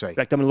just going to say. In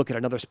fact, I'm going to look at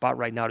another spot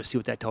right now to see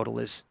what that total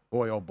is.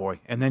 Boy, oh boy.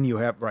 And then you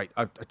have,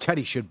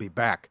 Teddy should be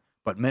back,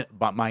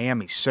 but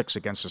Miami's 6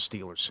 against the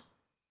Steelers.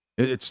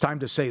 It's time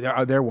to say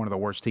they're one of the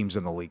worst teams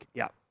in the league.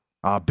 Yeah.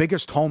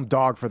 Biggest home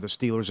dog for the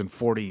Steelers in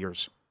 40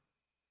 years.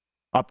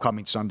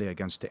 Upcoming Sunday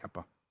against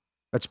Tampa.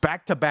 That's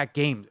back-to-back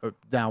game.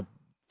 Now,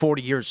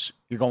 40 years,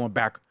 you're going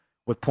back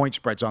with point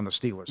spreads on the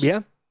Steelers.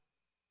 Yeah.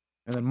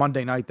 And then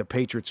Monday night, the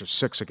Patriots are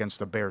 6 against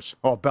the Bears.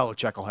 Oh,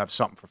 Belichick will have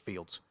something for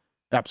Fields.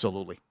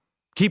 Absolutely.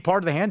 Key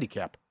part of the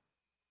handicap.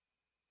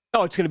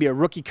 Oh, it's going to be a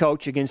rookie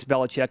coach against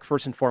Belichick,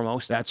 first and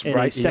foremost. That's and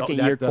right. A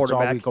second-year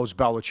quarterback. That's all goes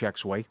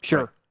Belichick's way. Sure.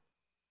 Right.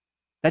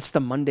 That's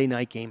the Monday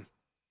night game.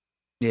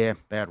 Yeah,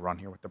 bad run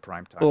here with the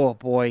prime time. Oh,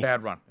 boy.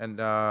 Bad run.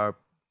 And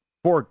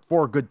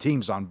four good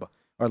teams on,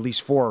 or at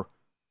least four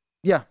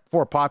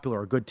popular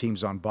or good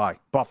teams on bye.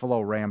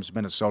 Buffalo, Rams,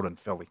 Minnesota, and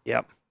Philly.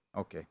 Yep.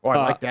 Okay. Oh, I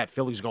like that.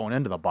 Philly's going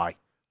into the bye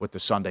with the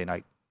Sunday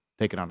night,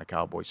 taking on the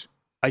Cowboys.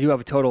 I do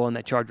have a total on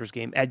that Chargers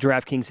game. At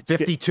DraftKings, it's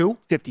 52?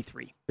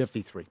 53.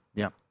 53,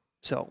 yeah.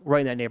 So right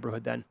in that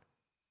neighborhood then.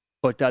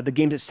 But the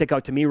games that stick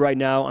out to me right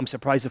now, I'm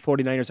surprised the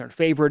 49ers aren't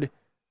favored.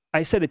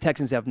 I said the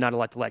Texans have not a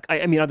lot to like.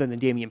 I mean, other than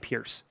Dameon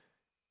Pierce.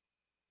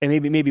 And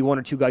maybe one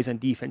or two guys on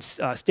defense.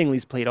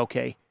 Stingley's played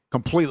okay.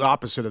 Completely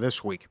opposite of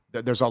this week.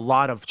 There's a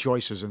lot of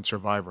choices in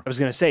Survivor. I was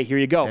going to say, here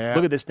you go. Yeah.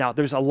 Look at this now.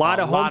 There's a lot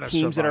of home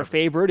teams that are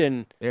favored.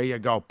 And there you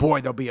go.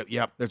 Boy,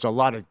 there's a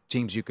lot of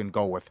teams you can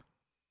go with.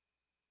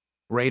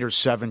 Raiders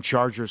 7,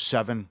 Chargers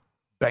 7,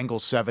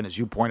 Bengals 7, as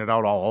you pointed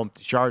out, all home.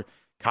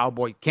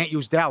 Cowboy. Can't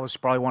use Dallas.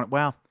 Probably want it.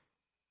 Well,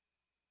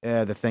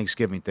 the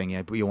Thanksgiving thing,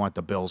 but you want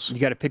the Bills. You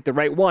got to pick the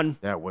right one.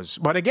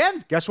 But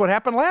again, guess what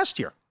happened last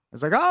year?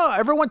 It's like,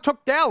 everyone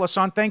took Dallas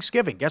on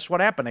Thanksgiving. Guess what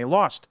happened? They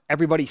lost.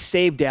 Everybody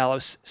saved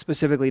Dallas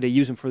specifically to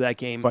use them for that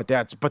game. But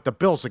the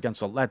Bills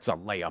that's a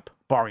layup,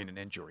 barring an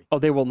injury. Oh,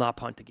 they will not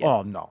punt again.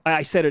 Oh, no.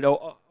 I said it.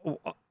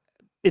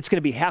 It's going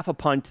to be half a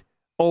punt.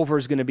 Over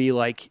is going to be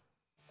like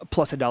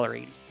plus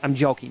 $1.80. I'm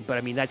joking, but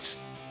I mean,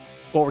 that's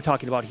what we're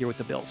talking about here with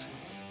the Bills.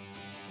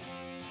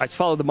 All right, let's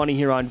follow the money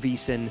here on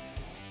VSiN,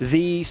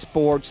 the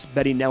Sports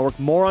Betting Network.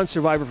 More on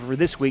Survivor for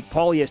this week.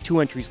 Paulie has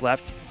 2 entries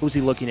left. Who's he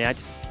looking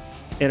at?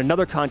 And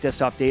another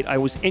contest update. I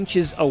was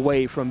inches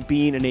away from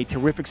being in a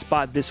terrific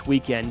spot this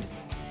weekend,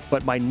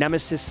 but my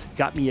nemesis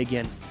got me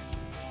again.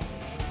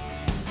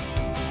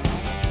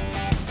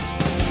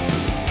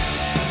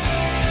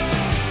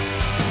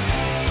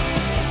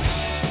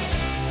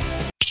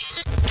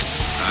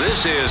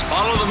 This is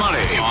Follow the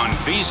Money on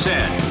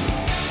VSiN.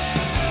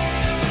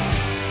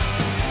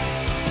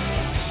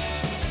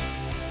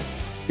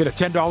 Get a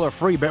 $10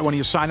 free bet when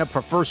you sign up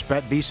for First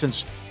Bet,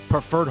 VSiN's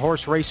preferred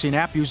horse racing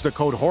app. Use the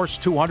code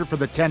HORSE200 for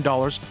the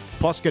 $10.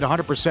 Plus, get a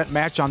 100%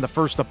 match on the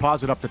first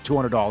deposit up to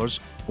 $200.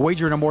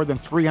 Wager into more than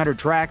 300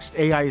 tracks,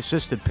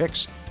 AI-assisted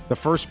picks. The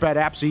First Bet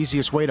app's the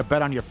easiest way to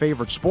bet on your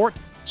favorite sport.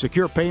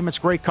 Secure payments,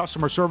 great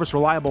customer service,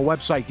 reliable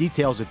website.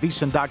 Details at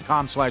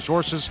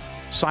vsin.com/horses.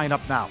 Sign up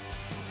now.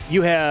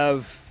 You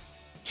have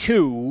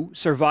 2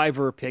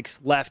 Survivor picks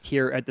left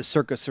here at the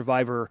Circa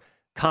Survivor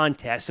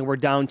contest, and we're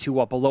down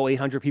to below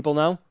 800 people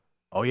now.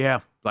 Oh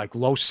yeah, like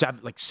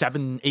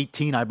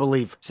 718, I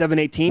believe.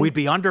 718. We'd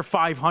be under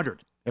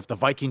 500 if the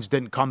Vikings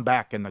didn't come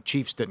back and the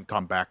Chiefs didn't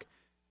come back.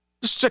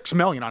 Just $6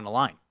 million on the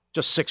line,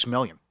 just $6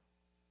 million,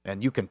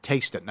 and you can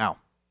taste it now.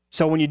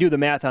 So when you do the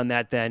math on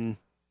that, then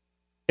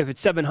if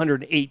it's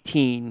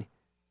 718,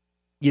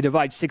 you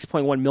divide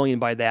 6.1 million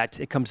by that,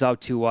 it comes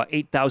out to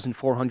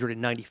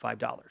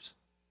 $8,495.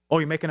 Oh,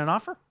 you're making an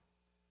offer?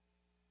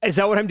 Is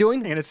that what I'm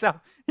doing? And it's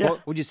sell. Yeah.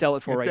 What would you sell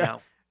it for right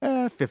now?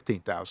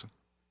 $15,000.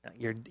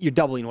 You're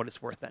doubling what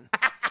it's worth then.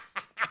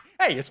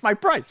 Hey, it's my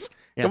price.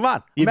 Yeah. Come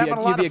on.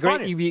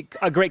 You'd be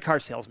a great car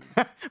salesman.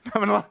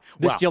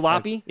 This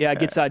jalopy, it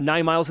gets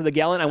 9 miles to the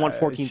gallon. I want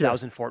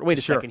 $14,000 for it. Wait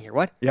a second here.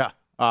 What? Yeah,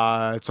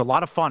 it's a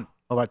lot of fun.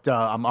 But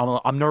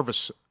I'm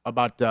nervous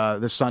about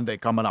this Sunday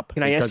coming up.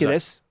 Can I ask you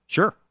this?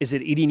 Sure. Is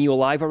it eating you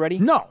alive already?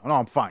 No,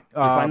 I'm fine.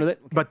 You're fine with it?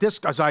 Okay. But this,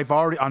 because I've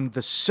already, on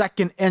the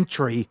second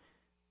entry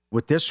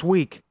with this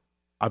week,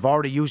 I've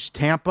already used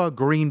Tampa,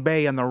 Green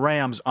Bay, and the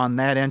Rams on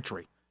that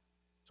entry.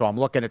 So I'm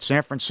looking at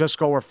San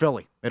Francisco or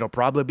Philly. It'll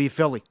probably be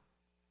Philly.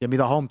 Give me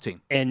the home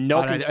team. And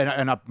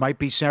and it might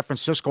be San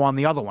Francisco on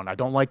the other one. I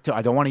don't want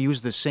to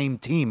use the same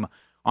team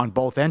on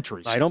both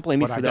entries. I don't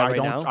blame you for that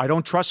now. I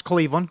don't trust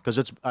Cleveland because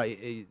it's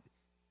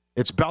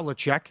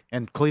Belichick,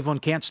 and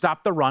Cleveland can't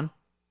stop the run.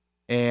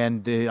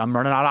 And I'm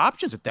running out of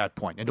options at that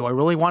point. And do I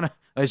really want to,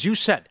 as you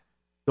said,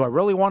 do I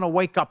really want to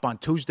wake up on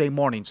Tuesday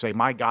morning and say,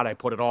 my God, I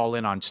put it all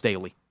in on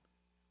Staley?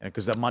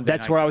 Because that Monday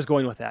That's where I was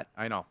going with that.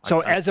 I know.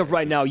 So as of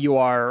right now, you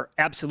are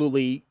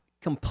absolutely,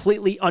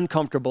 completely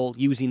uncomfortable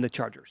using the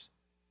Chargers.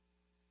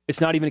 It's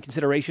not even a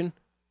consideration?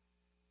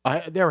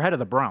 They're ahead of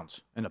the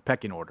Browns in the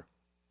pecking order.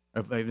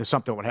 If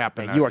something would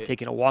happen. Man, you are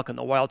taking a walk on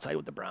the wild side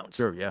with the Browns.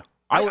 Sure, yeah.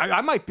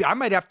 I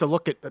might have to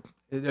look at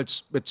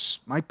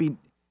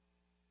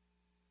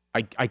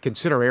I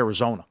consider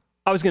Arizona.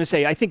 I was going to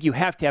say, I think you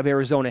have to have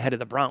Arizona ahead of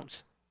the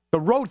Browns. The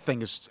road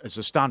thing is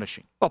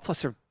astonishing. Well,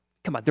 plus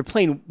they're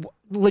playing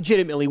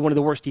legitimately one of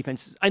the worst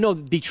defenses. I know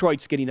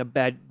Detroit's getting a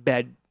bad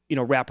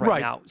rap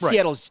right now. Right.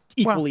 Seattle's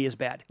equally as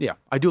bad. Yeah,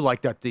 I do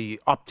like that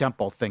the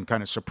up-tempo thing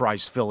kind of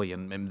surprised Philly,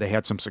 and they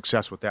had some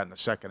success with that in the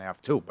second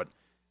half too. But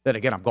then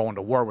again, I'm going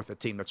to war with a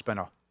team that's been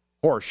a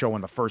horror show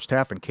in the first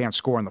half and can't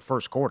score in the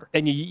first quarter.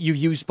 And you've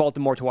used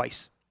Baltimore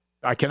twice.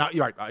 I cannot.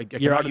 You're right. I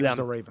cannot use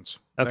the Ravens.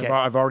 Okay.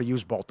 I've already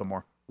used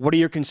Baltimore. What are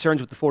your concerns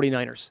with the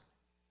 49ers?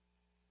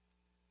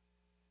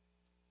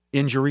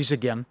 Injuries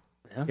again.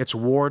 Yeah. It's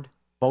Ward,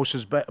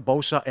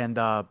 Bosa, and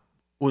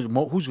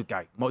who's the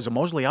guy? Is it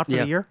Mosley out for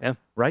the year? Yeah.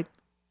 Right.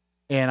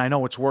 And I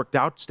know it's worked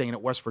out staying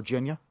at West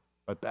Virginia,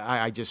 but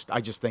I just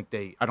think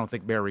I don't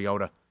think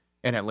Mariota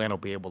and Atlanta will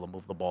be able to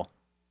move the ball.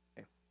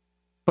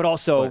 But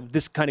also,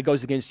 this kind of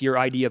goes against your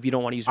idea of you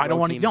don't want to use. I don't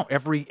want to. No,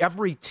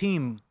 every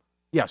team.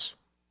 Yes,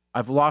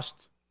 I've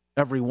lost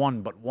every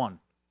one but one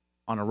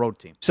on a road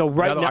team. So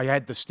now, I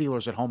had the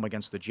Steelers at home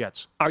against the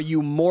Jets. Are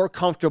you more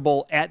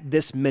comfortable at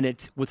this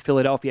minute with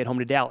Philadelphia at home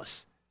to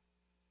Dallas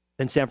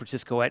than San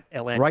Francisco at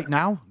Atlanta? Right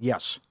now,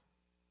 yes.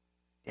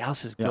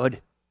 Dallas is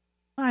good.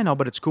 I know,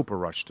 but it's Cooper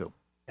Rush too.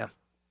 Yeah,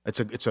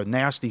 it's a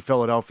nasty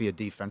Philadelphia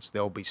defense.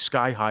 They'll be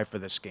sky high for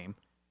this game.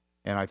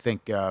 And I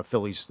think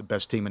Philly's the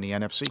best team in the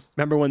NFC.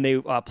 Remember when they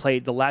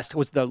played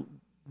the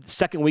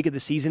second week of the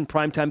season,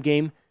 primetime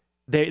game?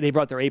 They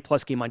brought their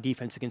A-plus game on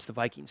defense against the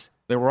Vikings.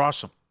 They were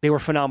awesome. They were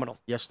phenomenal.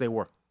 Yes, they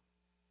were.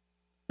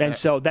 And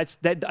so that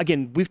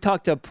again, we've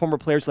talked to former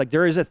players, like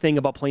there is a thing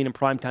about playing in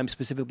primetime,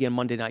 specifically on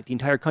Monday night. The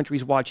entire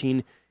country's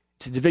watching.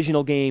 It's a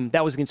divisional game.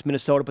 That was against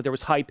Minnesota, but there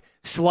was hype.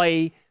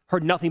 Slay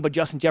heard nothing but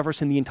Justin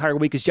Jefferson the entire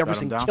week because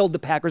Jefferson killed the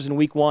Packers in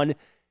week 1.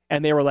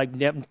 And they were like,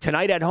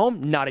 tonight at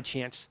home, not a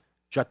chance.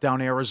 Shut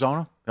down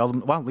Arizona.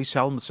 At least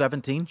held them to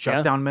 17.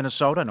 Shut down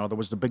Minnesota. I know there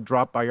was the big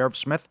drop by Irv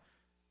Smith.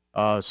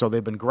 So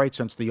they've been great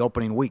since the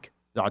opening week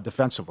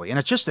defensively.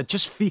 And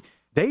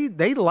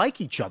they like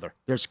each other.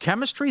 There's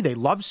chemistry. They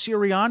love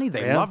Sirianni.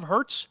 They love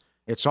Hurts.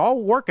 It's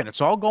all working. It's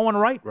all going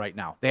right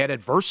now. They had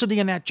adversity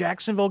in that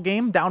Jacksonville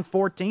game, down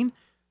 14.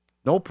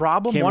 No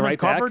problem. Came One right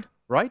uncovered. Back.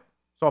 Right?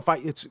 So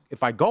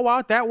if I go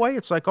out that way,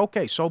 it's like,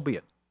 okay, so be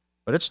it.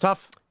 But it's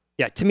tough.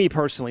 Yeah, to me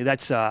personally,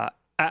 that's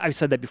I've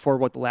said that before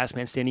about the Last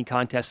Man Standing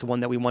contest, the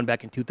one that we won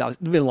back in 2000.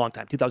 It's been a long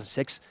time,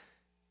 2006.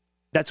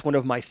 That's one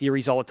of my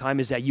theories all the time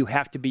is that you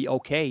have to be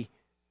okay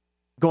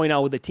going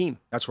out with the team.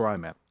 That's where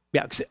I'm at.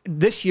 Yeah,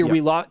 this year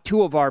we lost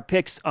 2 of our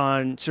picks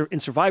in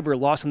Survivor,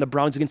 lost on the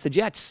Browns against the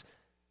Jets.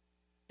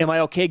 Am I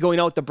okay going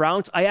out with the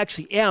Browns? I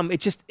actually am.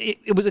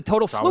 It was a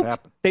total fluke.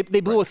 They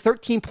blew a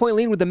 13-point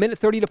lead with a minute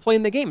 30 to play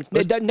in the game.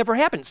 That never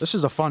happens. This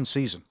is a fun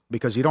season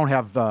because you don't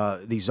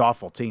have these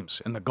awful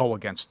teams in the go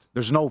against.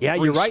 There's no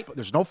you're right.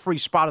 There's no free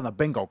spot on the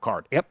bingo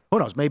card. Yep. Who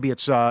knows? Maybe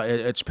it's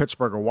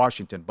Pittsburgh or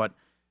Washington, but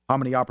how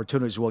many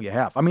opportunities will you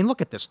have? I mean,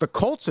 look at this. The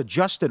Colts'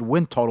 adjusted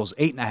win total is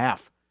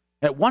 8.5.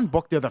 At one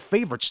book, they're the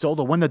favorites still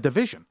to win the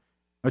division.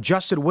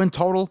 Adjusted win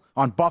total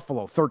on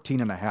Buffalo,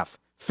 13.5.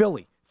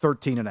 Philly,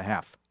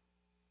 13.5.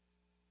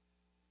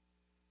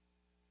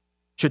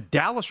 Should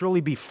Dallas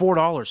really be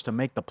 $4 to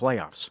make the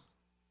playoffs?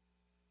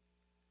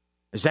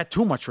 Is that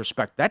too much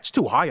respect? That's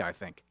too high, I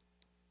think,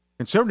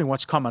 considering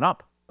what's coming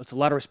up. It's a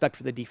lot of respect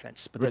for the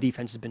defense, but the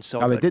defense has been so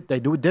good. They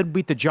did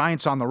beat the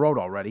Giants on the road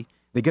already.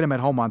 They get them at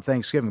home on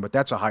Thanksgiving, but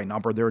that's a high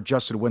number. Their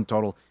adjusted win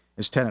total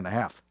is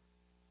 10.5.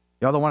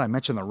 The other one I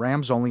mentioned, the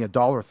Rams, only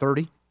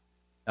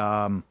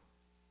 $1.30.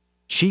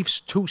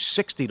 Chiefs,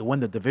 $2.60 to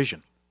win the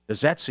division.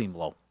 Does that seem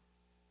low?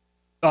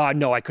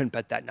 No, I couldn't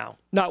bet that now.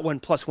 Not when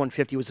plus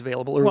 150 was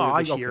available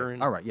earlier this year.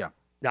 And, all right, yeah.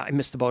 No, I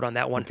missed the boat on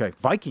that one. Okay,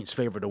 Vikings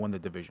favored to win the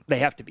division. They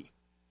have to be.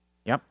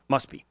 Yep.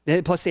 Must be.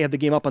 Plus, they have the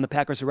game up on the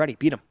Packers already.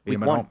 Beat them. Beat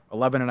them at home.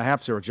 11.5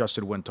 is their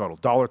adjusted win total.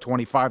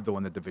 $1.25 to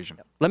win the division.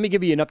 Yep. Let me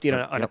give you an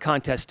update on a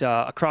contest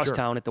across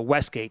town at the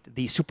Westgate,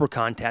 the Super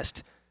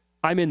Contest.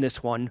 I'm in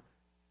this one.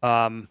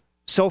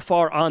 So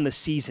far on the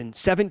season,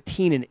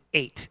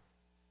 17-8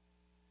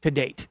 to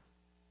date.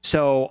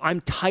 So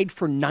I'm tied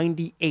for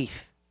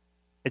 98th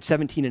at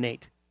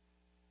 17-8.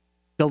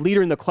 The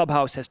leader in the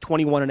clubhouse has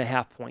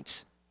 21.5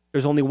 points.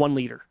 There's only one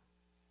leader.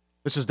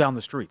 This is down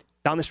the street.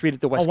 Down the street at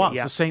the Westgate. Oh wow,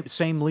 yeah. It's the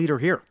same leader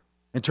here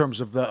in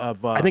terms of the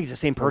I think it's the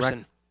same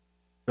person.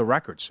 The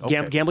records.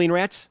 Okay. Gambling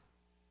Rats.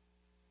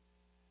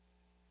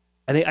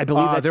 I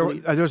believe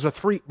that's there's a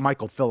three.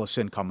 Michael, fill us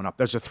in coming up.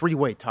 There's a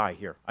 3-way tie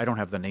here. I don't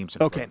have the names in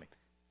front of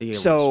me.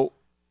 So,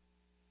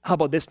 how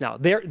about this now?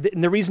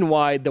 The reason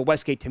why the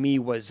Westgate to me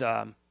was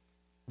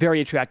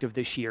very attractive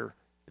this year,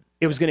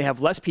 it was going to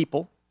have less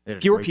people,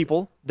 fewer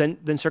people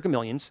than Circa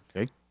Millions.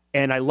 Okay.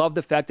 And I love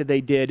the fact that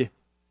they did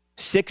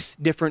 6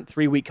 different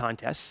 3-week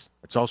contests.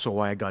 That's also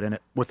why I got in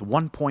it with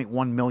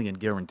 $1.1 million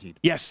guaranteed.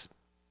 Yes.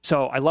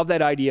 So I love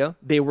that idea.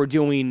 They were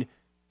doing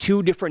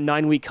 2 different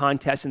 9-week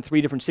contests and 3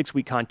 different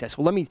 6-week contests.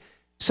 Well,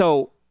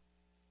 so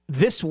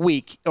this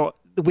week,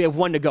 we have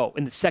 1 to go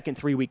in the second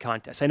 3-week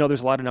contest. I know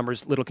there's a lot of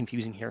numbers, a little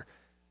confusing here.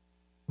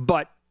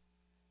 But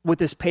with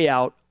this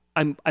payout,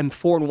 I'm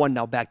 4-1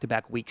 now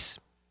back-to-back weeks.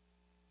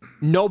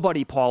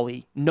 Nobody,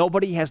 Paulie,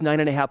 nobody has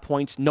 9.5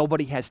 points.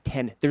 Nobody has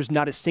 10. There's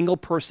not a single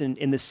person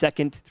in the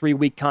second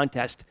 3-week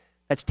contest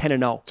that's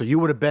 10-0. So you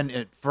would have been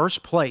in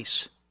first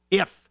place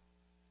if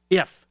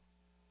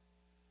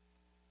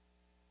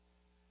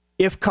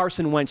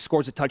Carson Wentz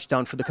scores a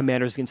touchdown for the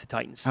Commanders against the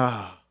Titans.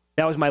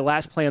 That was my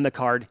last play on the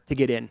card to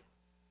get in.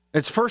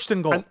 It's first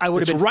and goal. I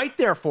would have been right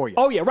there for you.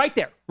 Oh, yeah, right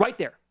there.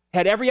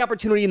 Had every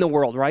opportunity in the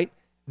world, right?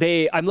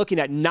 I'm looking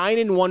at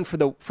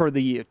 9-1 for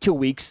the 2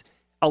 weeks.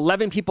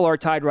 11 people are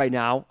tied right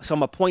now, so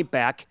I'm a point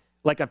back,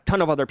 like a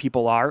ton of other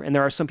people are, and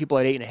there are some people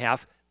at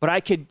 8.5. But I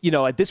could,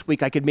 at this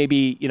week, I could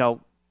maybe,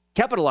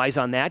 capitalize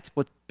on that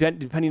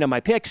depending on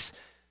my picks.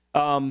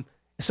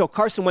 So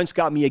Carson Wentz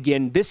got me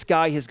again. This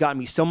guy has got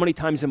me so many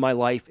times in my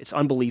life. It's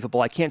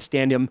unbelievable. I can't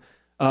stand him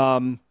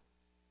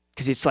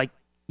because it's like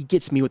he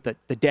gets me with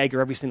the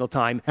dagger every single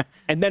time.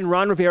 And then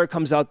Ron Rivera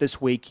comes out this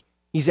week.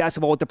 He's asked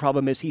about what the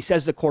problem is. He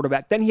says the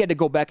quarterback. Then he had to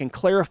go back and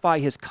clarify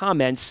his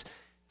comments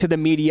to the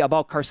media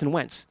about Carson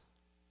Wentz.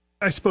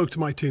 I spoke to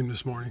my team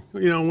this morning.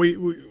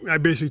 I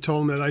basically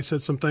told them that I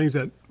said some things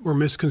that were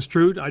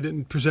misconstrued. I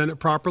didn't present it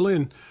properly,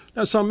 and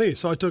that's on me.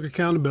 So I took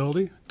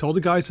accountability, told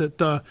the guys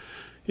that,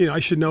 I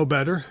should know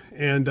better,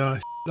 and I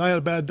had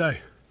a bad day.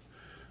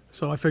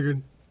 So I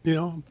figured,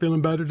 I'm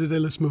feeling better today.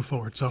 Let's move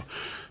forward. So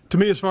to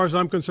me, as far as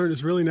I'm concerned,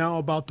 it's really now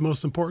about the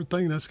most important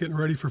thing, that's getting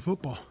ready for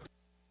football.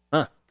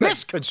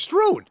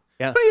 Misconstrued?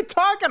 Yeah. What are you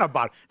talking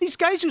about? These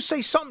guys who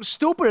say something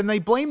stupid and they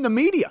blame the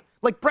media.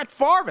 Like Brett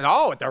Favre,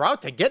 they're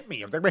out to get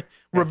me.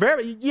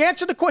 Rivera, you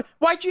answered the question.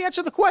 Why'd you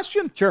answer the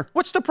question? Sure.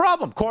 What's the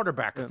problem?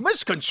 Quarterback. Yeah.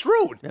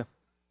 Misconstrued. Yeah.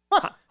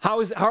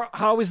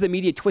 How is the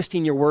media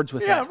twisting your words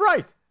with that? Yeah,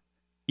 right.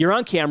 You're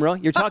on camera.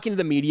 You're talking to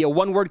the media.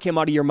 One word came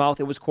out of your mouth.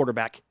 It was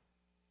quarterback.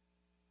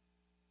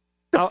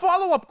 The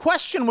follow-up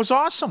question was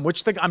awesome,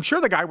 which I'm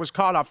sure the guy was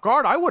caught off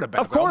guard. I would have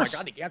been. Of course. Oh,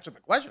 my God, he answered the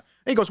question.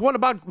 And he goes, what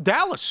about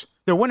Dallas?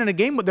 They're winning a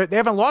game. They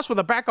haven't lost with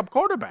a backup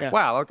quarterback. Yeah.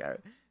 Wow, okay.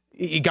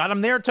 He got him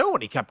there, too,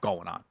 and he kept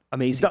going on.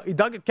 Amazing.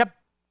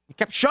 He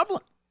kept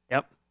shoveling.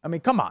 Yep. I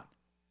mean, come on.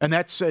 And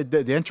that's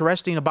the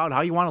interesting about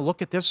how you want to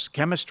look at this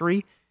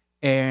chemistry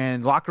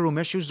and locker room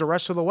issues the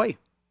rest of the way.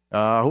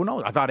 Who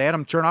knows? I thought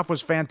Adam Chernoff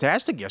was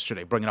fantastic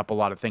yesterday, bringing up a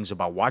lot of things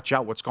about watch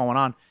out what's going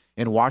on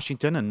in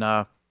Washington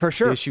and for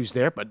sure the issues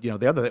there. But the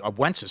other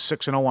Wentz is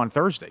 6-0 on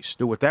Thursdays.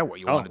 Do with that what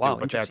you want to do.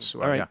 But that's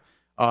right.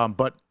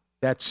 But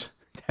that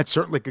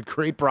certainly could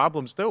create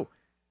problems too.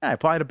 I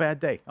probably had a bad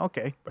day.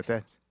 Okay, but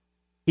that's.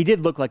 He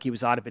did look like he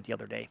was out of it the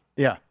other day.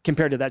 Yeah.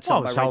 Compared to that his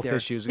right health there.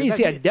 issues. I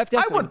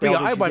would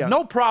have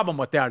no problem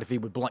with that if he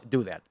would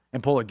do that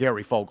and pull a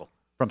Gary Fogle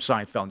from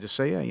Seinfeld and just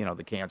say,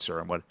 the cancer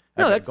and what.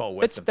 No,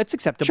 that's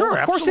acceptable. Sure,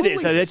 of course it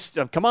is.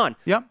 Come on.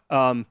 Yep.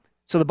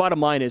 So the bottom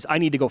line is I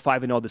need to go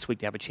 5-0 this week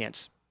to have a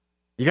chance.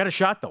 You got a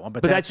shot, though.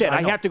 But that's it.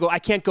 I have to go. I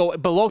can't go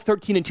below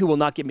 13-2 will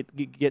not get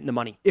in the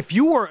money. If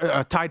you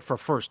were tied for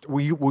first,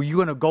 were you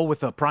going to go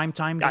with a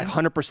primetime game?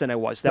 100% I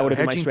was. That would have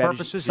been my strategy.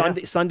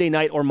 Purposes, Sunday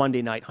night or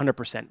Monday night,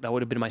 100%. That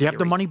would have been my Do you have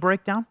the money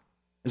breakdown?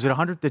 Is it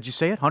 100? Did you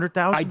say it?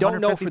 100,000? I don't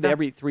know for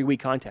every 3-week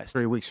contest.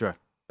 3 weeks, right.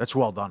 That's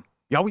well done.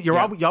 You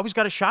always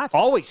got a shot.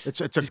 Always.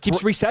 It just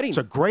keeps resetting. It's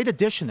a great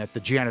addition that the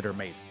janitor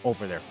made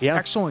over there. Yeah.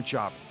 Excellent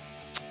job.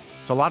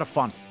 It's a lot of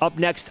fun. Up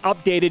next,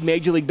 updated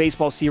Major League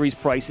Baseball series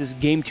prices,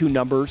 Game 2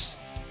 numbers,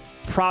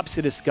 props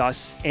to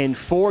discuss, and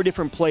 4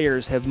 different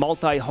players have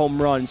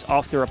multi-home runs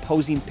off their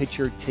opposing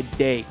pitcher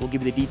today. We'll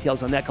give you the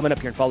details on that coming up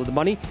here and Follow the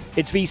Money.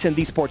 It's VSiN,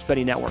 the Sports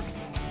Betting Network.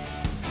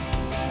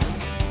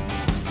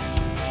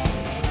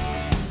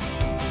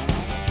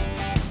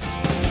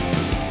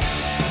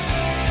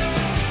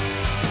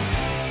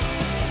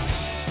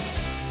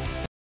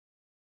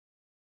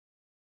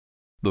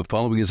 The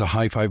following is a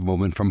high-five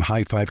moment from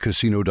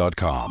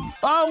highfivecasino.com.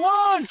 I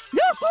won!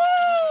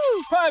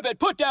 Yahoo! Private,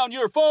 put down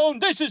your phone.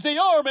 This is the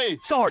Army.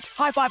 Sarge,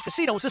 High Five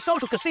Casino is a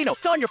social casino.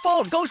 It's on your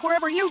phone. Goes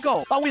wherever you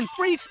go. I win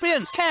free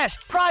spins, cash,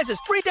 prizes,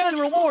 free daily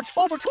rewards,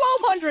 over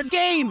 1,200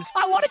 games.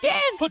 I won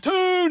again.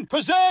 Platoon,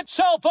 present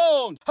cell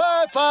phone.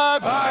 High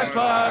Five. High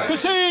Five.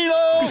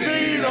 Casino.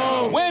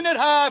 Casino. Win at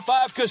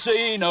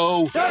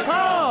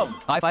highfivecasino.com.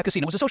 High Five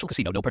Casino is a social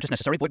casino. No purchase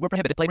necessary. Void where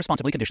prohibited. Play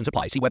responsibly. Conditions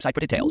apply. See website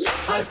for details.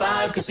 High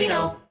Five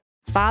Casino.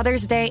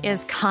 Father's Day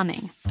is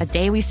coming, a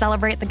day we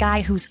celebrate the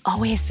guy who's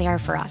always there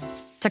for us.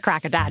 to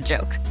crack a dad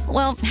joke.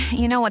 Well,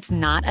 you know what's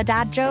not a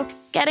dad joke?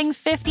 Getting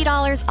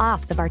 $50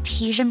 off the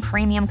Bartesian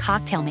Premium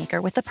Cocktail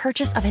Maker with the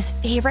purchase of his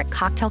favorite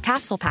cocktail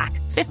capsule pack.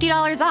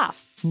 $50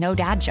 off. No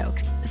dad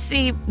joke.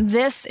 See,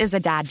 this is a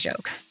dad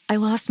joke. I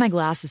lost my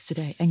glasses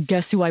today, and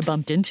guess who I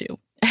bumped into?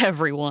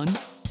 Everyone.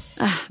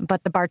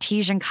 But the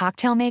Bartesian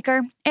Cocktail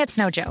Maker, it's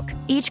no joke.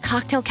 Each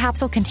cocktail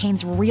capsule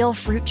contains real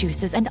fruit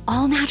juices and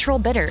all-natural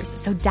bitters,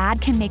 so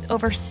Dad can make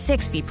over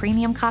 60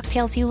 premium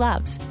cocktails he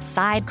loves.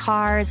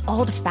 Sidecars,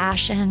 old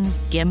fashions,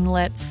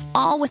 gimlets,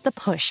 all with the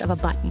push of a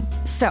button.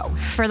 So,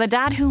 for the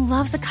dad who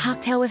loves a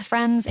cocktail with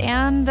friends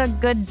and a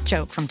good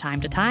joke from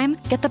time to time,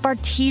 get the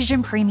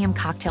Bartesian Premium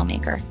Cocktail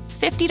Maker.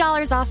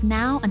 $50 off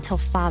now until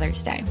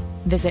Father's Day.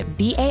 Visit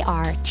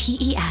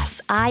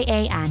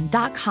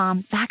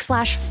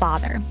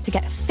BARTESIAN.com/father to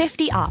get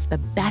 50 off the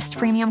best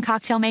premium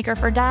cocktail maker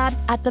for dad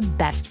at the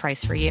best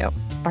price for you.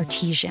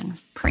 Bartesian.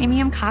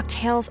 Premium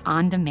cocktails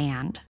on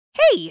demand.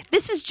 Hey,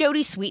 this is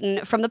Jody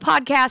Sweeten from the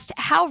podcast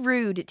How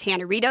Rude,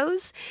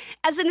 Tanneritos.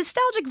 As a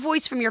nostalgic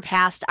voice from your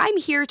past, I'm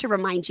here to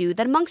remind you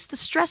that amongst the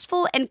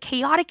stressful and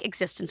chaotic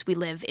existence we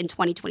live in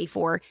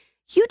 2024,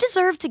 you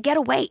deserve to get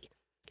away.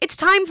 It's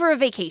time for a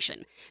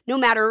vacation, no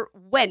matter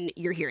when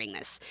you're hearing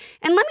this.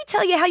 And let me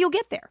tell you how you'll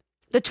get there.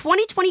 The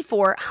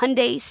 2024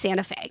 Hyundai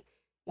Santa Fe.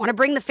 Want to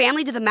bring the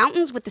family to the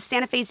mountains with the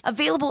Santa Fe's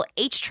available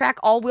H-Track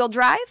all-wheel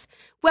drive?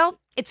 Well,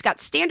 it's got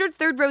standard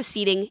third-row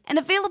seating and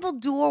available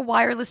dual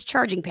wireless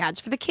charging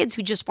pads for the kids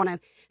who just want to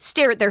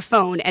stare at their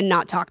phone and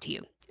not talk to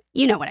you.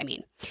 You know what I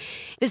mean.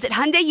 Visit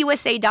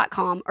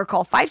HyundaiUSA.com or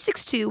call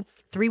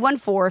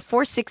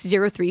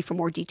 562-314-4603 for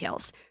more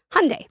details.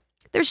 Hyundai,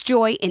 there's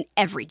joy in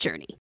every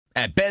journey.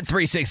 At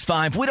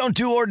Bet365, we don't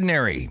do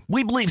ordinary.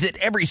 We believe that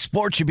every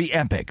sport should be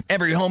epic.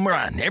 Every home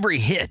run, every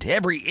hit,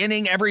 every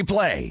inning, every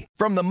play.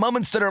 From the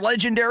moments that are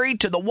legendary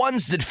to the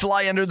ones that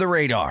fly under the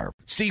radar.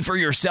 See for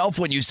yourself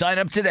when you sign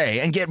up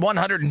today and get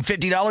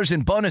 $150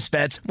 in bonus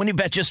bets when you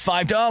bet just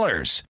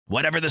 $5.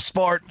 Whatever the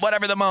sport,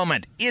 whatever the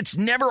moment, it's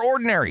never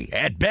ordinary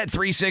at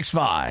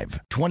Bet365.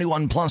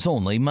 21 plus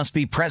only. Must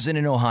be present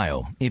in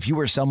Ohio. If you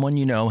or someone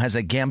you know has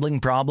a gambling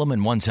problem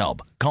and wants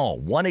help, call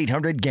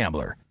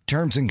 1-800-GAMBLER.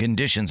 Terms and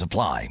conditions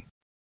apply.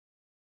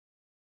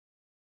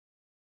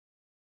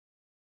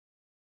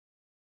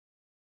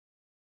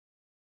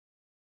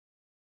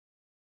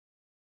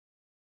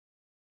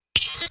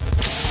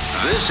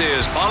 This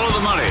is Follow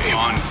the Money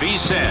on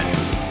VSiN.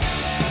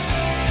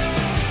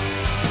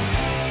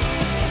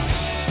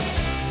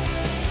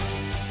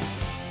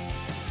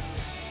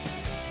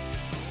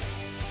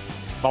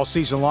 All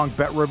season long,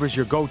 BetRivers,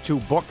 your go-to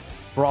book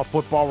for all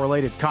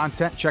football-related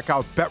content. Check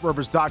out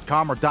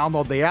BetRivers.com or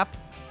download the app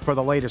for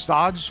the latest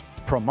odds,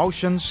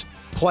 promotions,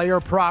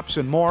 player props,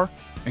 and more.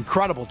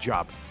 Incredible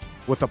job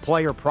with the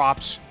player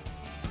props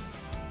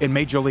in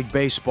Major League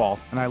Baseball.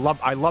 And I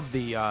love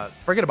the,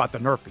 forget about the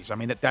Nerfies. I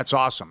mean, that's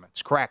awesome.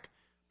 It's crack.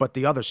 But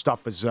the other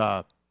stuff is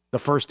the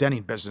first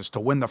inning business, to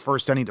win the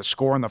first inning, to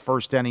score in the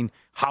first inning,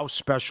 house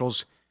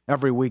specials.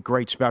 Every week,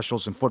 great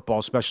specials and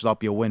football specials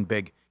help you win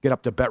big. Get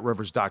up to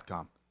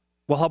BetRivers.com.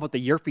 Well, how about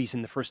the Yerfies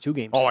in the first two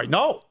games? Oh, I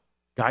know.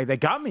 Guy, they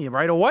got me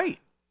right away.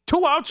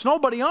 2 outs,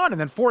 nobody on,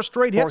 and then 4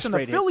 straight hits in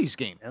the Phillies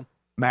game. Yeah.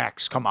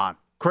 Max, come on.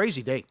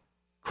 Crazy day.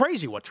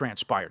 Crazy what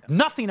transpired.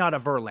 Nothing out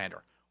of Verlander.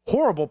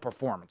 Horrible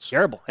performance.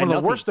 Terrible. One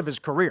of the worst of his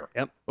career.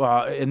 Yep.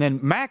 And then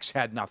Max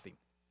had nothing.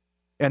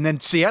 And then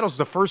Seattle's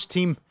the first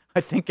team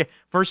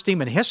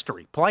in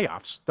history,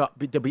 playoffs,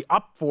 to be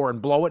up 4 and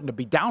blow it, and to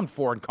be down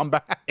 4 and come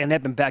back. And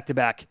have been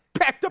back-to-back.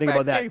 Back-to-back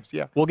about that. games,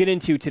 yeah. We'll get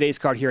into today's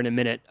card here in a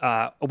minute.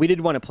 We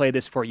did want to play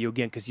this for you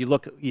again because you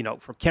look,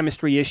 for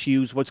chemistry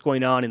issues, what's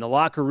going on in the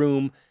locker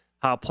room,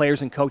 how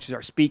players and coaches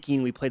are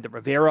speaking. We played the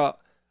Rivera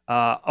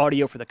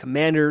audio for the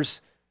Commanders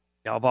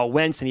about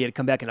Wentz, and he had to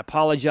come back and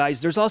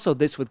apologize. There's also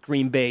this with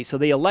Green Bay. So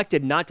they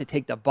elected not to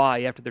take the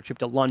bye after their trip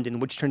to London,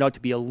 which turned out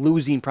to be a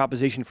losing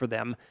proposition for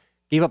them.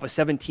 Gave up a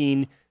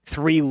 17-3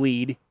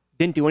 lead.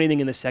 Didn't do anything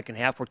in the second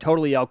half. Were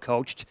totally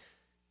outcoached.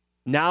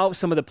 Now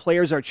some of the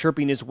players are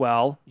chirping as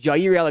well.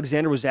 Jair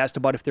Alexander was asked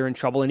about if they're in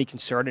trouble, any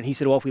concern, and he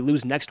said, well, if we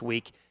lose next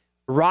week.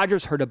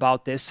 Rodgers heard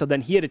about this, so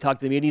then he had to talk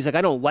to the media. He's like,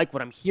 I don't like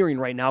what I'm hearing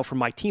right now from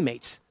my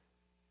teammates.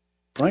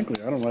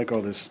 Frankly, I don't like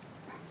all this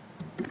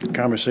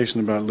conversation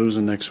about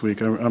losing next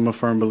week. I'm a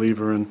firm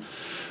believer in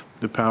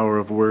the power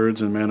of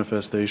words and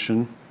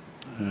manifestation,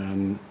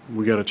 and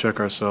we got to check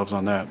ourselves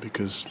on that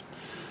because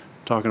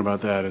talking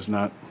about that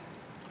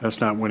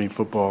that's not winning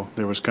football.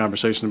 There was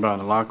conversation about it in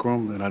the locker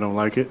room, and I don't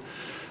like it.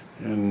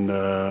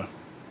 And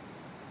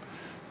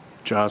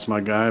Ja's my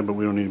guy, but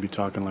we don't need to be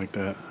talking like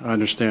that. I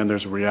understand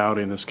there's a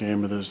reality in this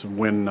game, but there's a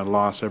win and a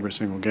loss every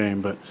single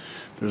game. But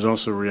there's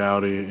also a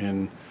reality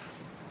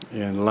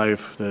in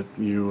life that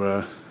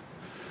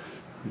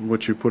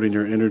what you're putting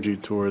your energy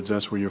towards,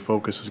 that's where your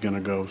focus is going to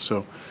go.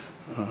 So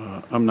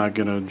I'm not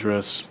going to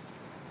address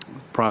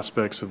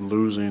prospects of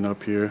losing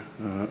up here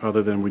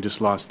other than we just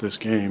lost this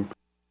game.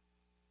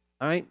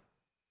 All right.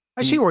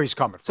 I see where he's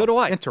coming from. So do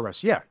I.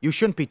 Interesting. Yeah, you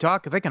shouldn't be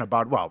thinking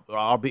about,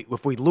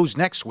 if we lose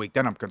next week,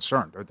 then I'm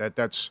concerned.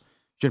 That's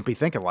Shouldn't be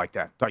thinking like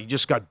that. Thought you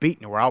just got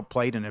beaten and were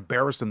outplayed and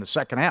embarrassed in the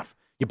second half.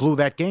 You blew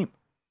that game.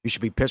 You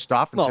should be pissed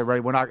off and say,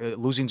 right, we're not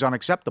losing's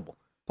unacceptable.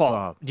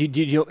 Paul, have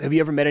you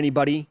ever met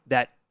anybody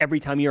that every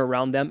time you're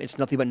around them, it's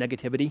nothing but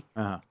negativity?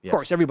 Yes. Of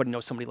course, everybody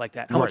knows somebody like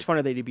that. How much fun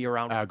are they to be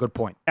around? Good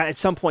point. At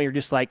some point, you're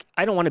just like,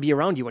 I don't want to be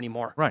around you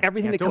anymore. Right.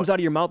 Everything that comes out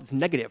of your mouth is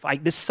negative.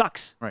 This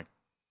sucks. Right.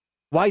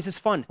 Why is this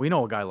fun? We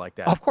know a guy like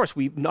that. Of course,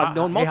 I've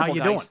known multiple how you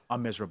guys. doing?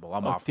 I'm miserable.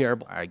 I'm awful.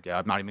 Terrible. I'm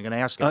not even going to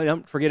ask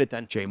him. Forget it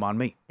then. Shame on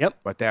me. Yep.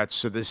 But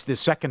this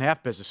second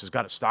half business has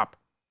got to stop.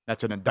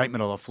 That's an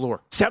indictment of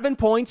LaFleur. 7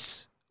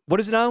 points. What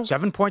is it now?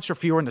 7 points or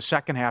fewer in the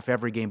second half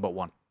every game but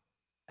one.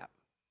 Yep.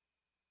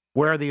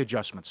 Where are the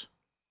adjustments?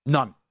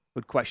 None.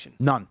 Good question.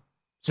 None.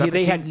 Yeah,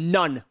 they had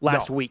none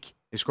last week.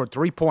 They scored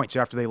 3 points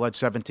after they led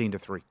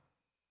 17-3.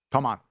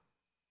 Come on.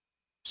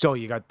 So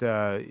you got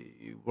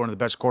one of the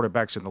best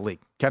quarterbacks in the league.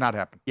 Cannot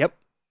happen. Yep.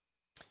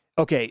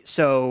 Okay,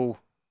 so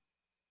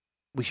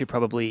we should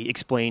probably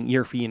explain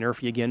Yerfy and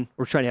Nerfy again.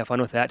 We're trying to have fun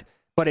with that.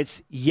 But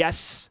it's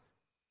yes,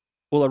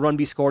 will a run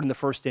be scored in the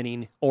first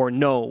inning, or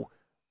no,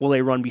 will a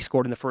run be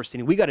scored in the first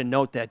inning? We got to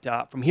note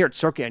that from here at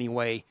Circa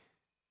anyway,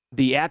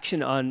 the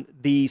action on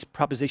these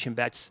proposition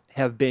bets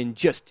have been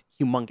just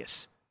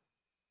humongous.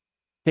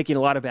 Taking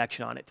a lot of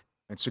action on it.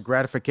 It's a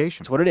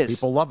gratification. That's what it is.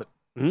 People love it.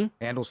 Mm-hmm.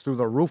 Handles through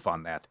the roof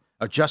on that.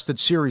 Adjusted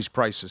series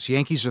prices.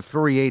 Yankees are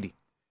 $3.80.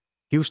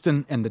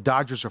 Houston and the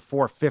Dodgers are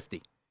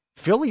 $4.50.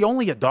 Philly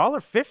only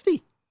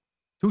 $1.50.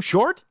 Too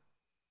short?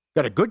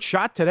 Got a good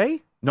shot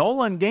today?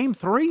 Nola in game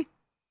 3?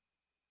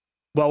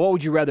 Well, what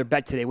would you rather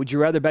bet today? Would you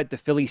rather bet the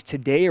Phillies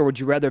today, or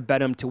would you rather bet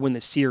them to win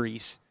the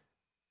series?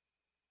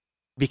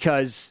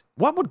 Because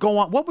what would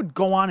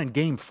go on in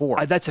game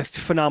 4? That's a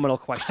phenomenal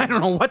question. I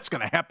don't know what's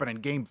going to happen in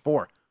game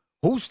 4.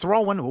 Who's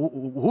throwing?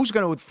 Who's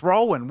going to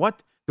throw? And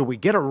what? Do we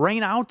get a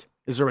rain out?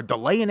 Is there a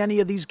delay in any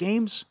of these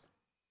games?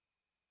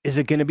 Is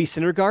it going to be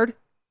Syndergaard?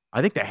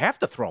 I think they have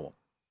to throw him.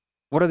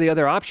 What are the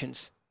other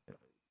options?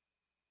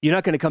 You're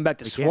not going to come back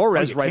to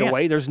Suarez right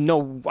away.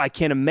 I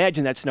can't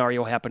imagine that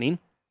scenario happening.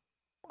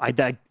 I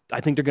think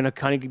they're going to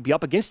kind of be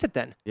up against it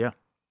then. Yeah.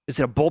 Is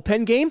it a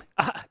bullpen game?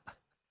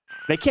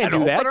 They can't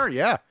do that. Opener?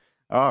 Yeah.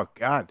 Oh,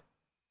 God.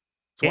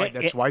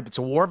 That's why it's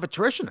a war of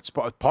attrition. It's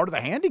part of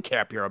the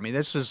handicap here. I mean,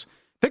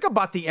 think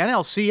about the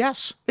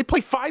NLCS. They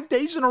play 5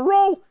 days in a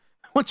row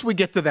once we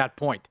get to that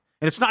point.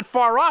 And it's not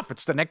far off.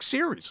 It's the next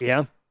series.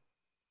 Yeah.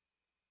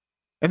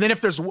 And then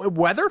if there's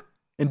weather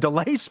and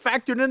delays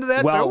factored into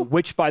that, too.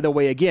 Which, by the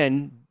way,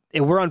 again,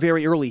 we're on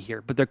very early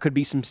here, but there could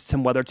be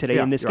some weather today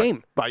in this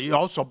game. But you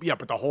also,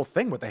 but the whole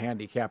thing with the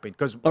handicapping,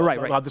 because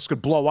right. This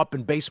could blow up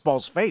in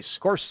baseball's face. Of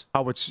course.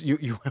 How it's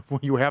you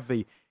have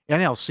the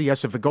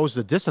NLCS, if it goes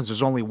the distance,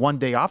 there's only 1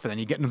 day off, and then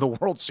you get into the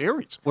World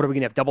Series. What are we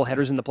going to have, double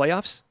headers in the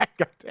playoffs?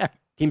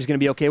 Team's going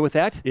to be okay with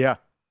that? Yeah.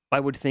 I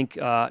would think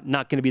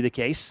not going to be the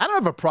case. I don't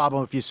have a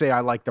problem if you say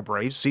I like the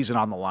Braves, season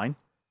on the line.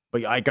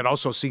 But I could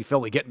also see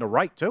Philly getting it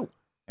right, too,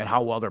 and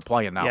how well they're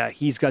playing now. Yeah,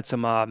 he's got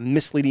some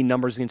misleading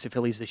numbers against the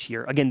Phillies this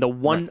year. Again, the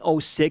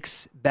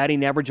 106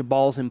 batting average of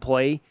balls in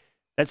play,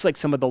 that's like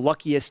some of the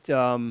luckiest,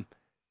 those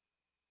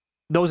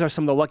are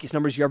some of the luckiest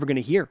numbers you're ever going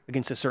to hear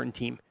against a certain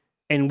team.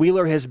 And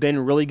Wheeler has been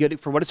really good,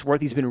 for what it's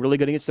worth, he's been really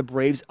good against the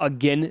Braves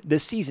again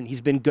this season. He's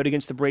been good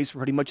against the Braves for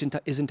pretty much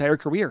his entire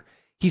career.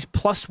 He's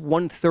plus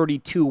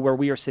 132 where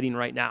we are sitting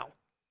right now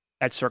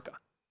at Circa.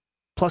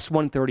 Plus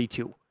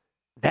 132.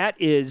 That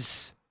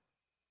is...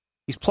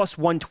 He's plus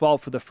 112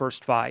 for the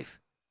first 5.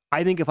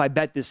 I think if I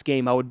bet this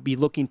game, I would be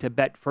looking to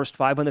bet first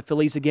 5 on the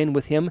Phillies again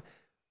with him,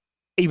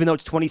 even though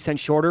it's 20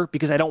 cents shorter,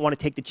 because I don't want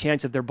to take the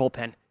chance of their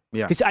bullpen.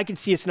 Yeah. Because I can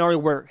see a scenario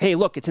where, hey,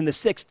 look, it's in the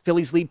 6th,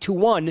 Phillies lead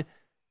 2-1,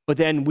 but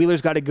then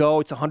Wheeler's got to go,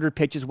 it's 100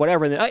 pitches,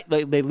 whatever, and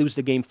then they lose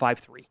the game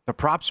 5-3. The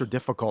props are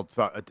difficult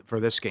for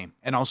this game,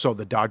 and also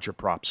the Dodger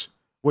props,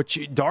 which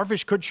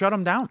Darvish could shut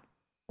them down.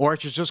 Or it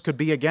just could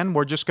be, again,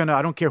 we're just going to,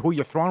 I don't care who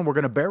you're throwing, we're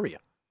going to bury you.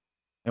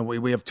 And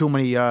we have too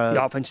many...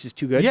 the offense is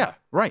too good? Yeah,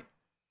 right.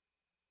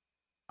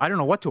 I don't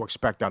know what to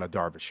expect out of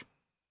Darvish.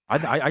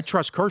 I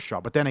trust Kershaw,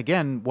 but then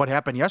again, what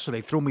happened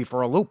yesterday threw me for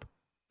a loop.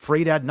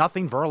 Fried had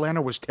nothing.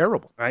 Verlander was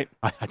terrible. Right.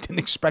 I didn't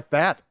expect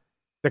that.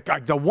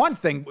 The one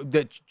thing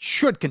that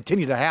should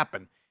continue to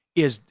happen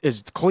is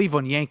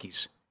Cleveland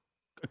Yankees.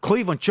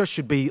 Cleveland just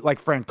should be,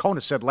 like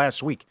Francona said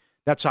last week,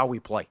 that's how we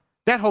play.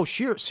 That whole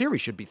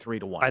series should be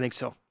 3-1. I think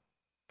so.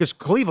 Because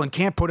Cleveland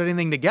can't put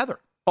anything together.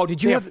 Oh,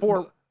 did you have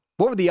 4...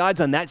 What were the odds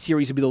on that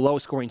series to be the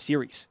lowest scoring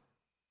series?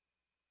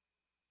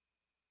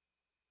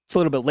 It's a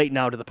little bit late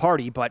now to the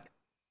party, but...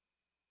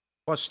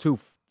 +2,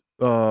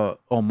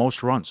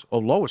 most runs.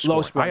 Lowest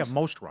runs. I have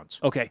most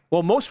runs. Okay.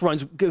 Well, most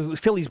runs,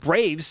 Phillies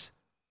Braves.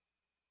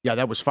 Yeah,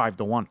 that was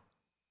 5-1.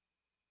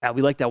 Yeah,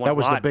 we like that one a lot.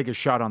 That was the biggest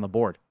shot on the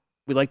board.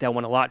 We like that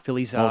one a lot,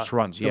 Phillies. Most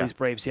runs, Phillies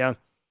Braves, yeah.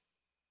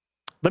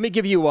 Let me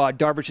give you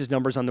Darvish's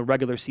numbers on the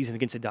regular season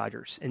against the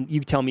Dodgers, and you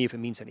tell me if it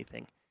means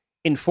anything.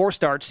 In 4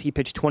 starts, he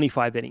pitched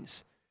 25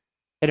 innings.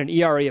 At an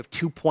ERA of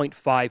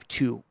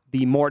 2.52.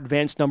 The more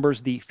advanced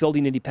numbers, the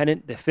fielding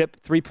independent, the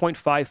FIP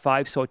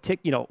 3.55, so a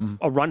tick,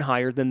 a run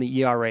higher than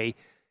the ERA.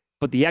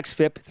 But the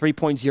xFIP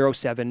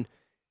 3.07,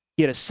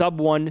 He had a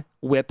sub-1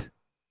 whip,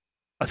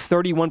 a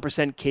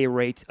 31% K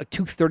rate, a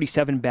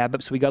 237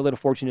 BABIP, so we got a little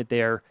fortunate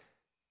there,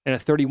 and a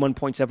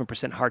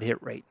 31.7% hard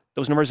hit rate.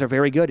 Those numbers are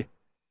very good.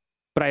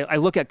 But I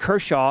look at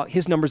Kershaw,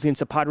 his numbers against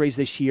the Padres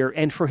this year,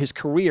 and for his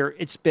career,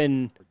 it's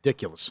been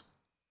ridiculous.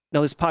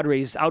 Now, this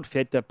Padres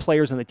outfit, the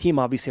players on the team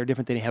obviously are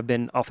different than they have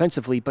been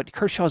offensively, but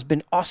Kershaw's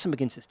been awesome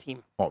against his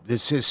team. Oh,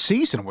 his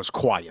season was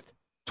quiet.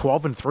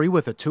 12-3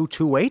 with a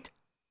 2.28.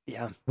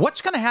 Yeah.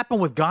 What's going to happen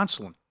with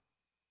Gonsolin?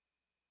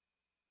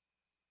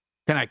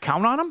 Can I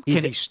count on him?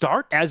 Can he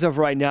start? As of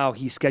right now,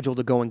 he's scheduled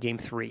to go in Game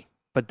 3.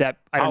 But that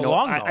I don't know.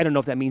 I don't know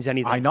if that means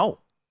anything. I know.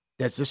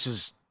 This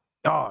is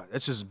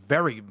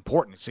very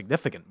important,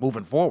 significant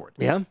moving forward.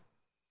 Yeah.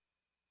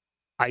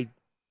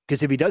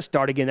 Because if he does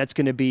start again, that's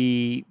going to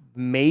be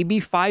maybe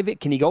 5.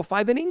 Can he go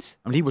 5 innings?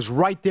 I mean, he was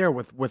right there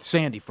with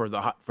Sandy for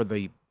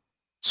the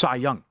Cy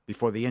Young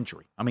before the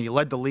injury. I mean, he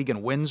led the league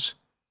in wins,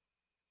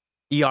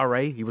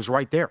 ERA. He was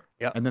right there.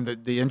 Yep. And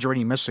then the injury,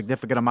 he missed a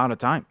significant amount of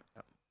time.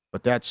 Yep.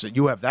 But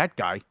you have that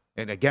guy,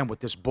 and again with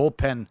this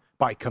bullpen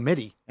by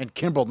committee, and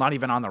Kimbrel not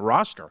even on the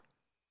roster.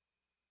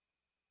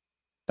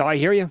 Oh, I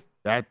hear you.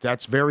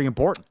 That's very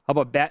important. How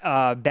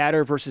about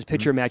batter versus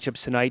pitcher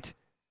matchups tonight?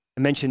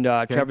 I mentioned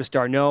Travis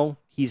d'Arnaud.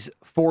 He's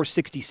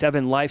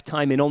 .467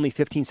 lifetime and only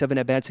 15-7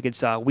 at-bats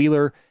against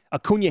Wheeler.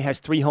 Acuna has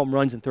 3 home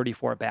runs and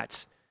 34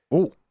 at-bats.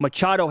 Ooh.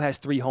 Machado has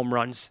 3 home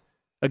runs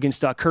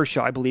against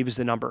Kershaw, I believe is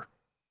the number.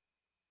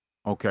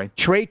 Okay.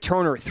 Trey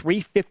Turner,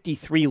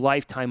 .353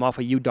 lifetime off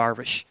of Yu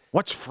Darvish.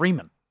 What's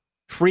Freeman?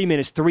 Freeman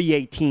is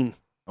 .318.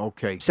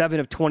 Okay. 7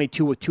 of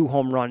 22 with 2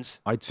 home runs.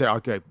 I'd say,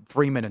 okay,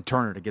 Freeman and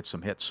Turner to get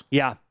some hits.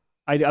 Yeah.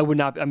 I would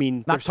not, I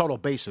mean... Not total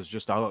bases,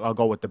 just I'll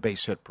go with the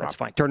base hit prop. That's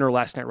fine. Turner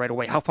last night right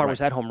away. How far was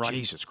that home run?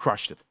 Jesus,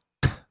 crushed it.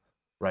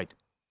 Right.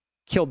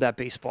 Killed that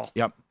baseball.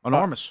 Yep,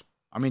 enormous.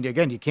 I mean,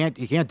 again, you can't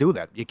do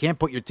that. You can't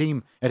put your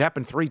team, it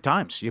happened 3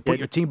 times. You put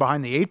your team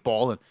behind the 8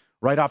 ball, and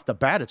right off the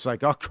bat, it's like,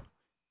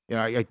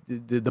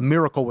 the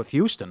miracle with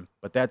Houston.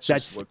 But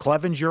that's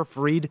Clevenger,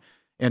 Fried,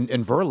 and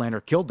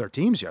Verlander killed their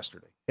teams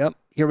yesterday. Yep.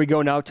 Here we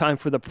go now. Time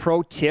for the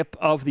pro tip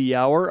of the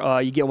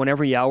hour. You get one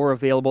every hour,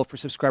 available for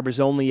subscribers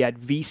only at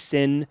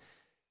vsin.com.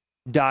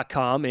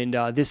 And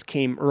this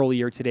came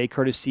earlier today,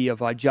 courtesy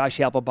of Josh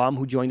Applebaum,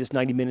 who joined us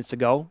 90 minutes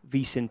ago,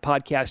 vSIN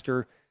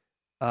podcaster,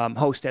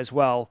 host as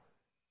well.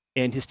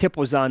 And his tip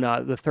was on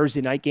the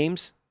Thursday night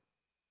games.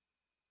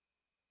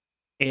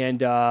 And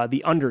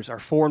the unders are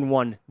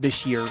 4-1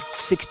 this year,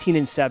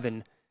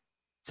 16-7,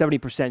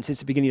 70% since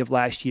the beginning of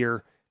last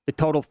year. The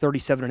total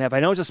 37.5. I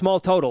know it's a small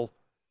total.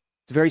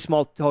 It's a very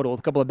small total with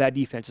a couple of bad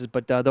defenses,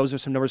 but those are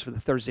some numbers for the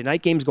Thursday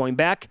night games going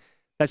back.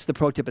 That's the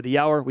pro tip of the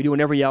hour. We do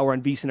one every hour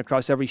on VSiN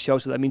across every show,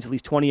 so that means at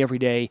least 20 every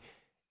day,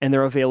 and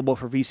they're available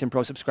for VSiN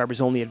Pro subscribers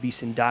only at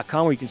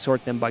vsin.com, where you can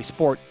sort them by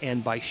sport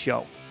and by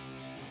show.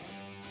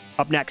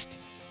 Up next,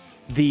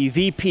 the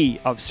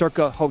VP of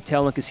Circa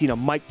Hotel and Casino,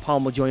 Mike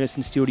Palm, will join us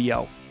in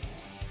studio.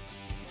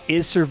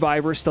 Is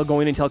Survivor still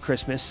going until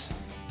Christmas?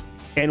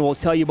 And we'll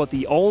tell you about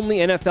the only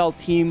NFL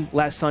team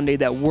last Sunday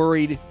that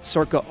worried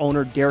Circa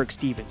owner Derek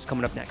Stevens,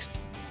 coming up next.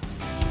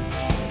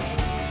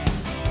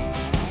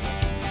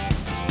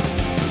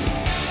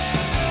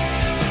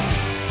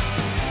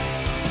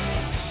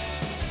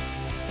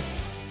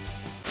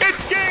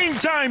 It's game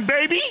time,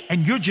 baby!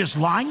 And you're just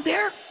lying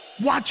there?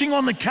 Watching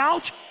on the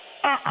couch?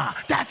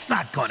 That's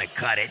not gonna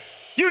cut it.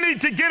 You need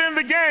to get in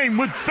the game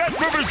with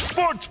BetRivers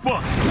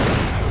Sportsbook.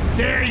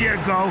 There you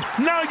go.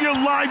 Now you're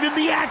live in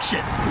the action.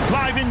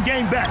 Live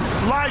in-game bets,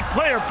 live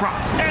player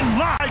props, and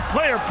live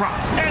player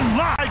props, and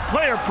live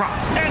player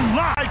props, and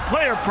live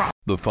player props.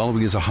 The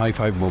following is a high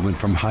five moment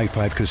from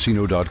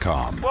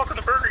highfivecasino.com. Welcome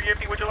to Burger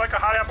Yippee. Would you like a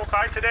hot apple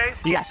pie today?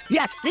 Yes,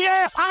 yeah,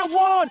 I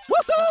won!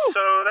 Woohoo!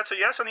 So that's a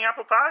yes on the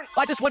apple pie?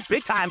 I just went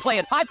big time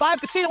playing High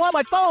Five Casino on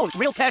my phone.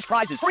 Real cash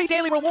prizes, free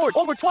daily rewards,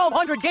 over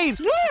 1,200 games.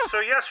 Yeah!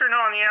 So yes or no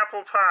on the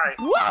apple pie?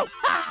 Whoa!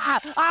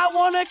 I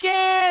won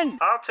again!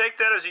 I'll take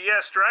that as a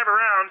yes. Drive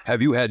around.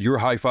 Have you had your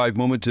high five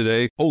moment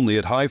today? Only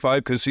at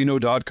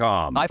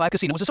highfivecasino.com. High Five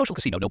Casino is a social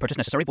casino. No purchase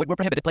necessary. Void where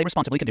prohibited. Play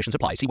responsibly. Conditions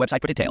apply. See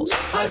website for details.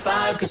 High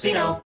Five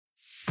Casino.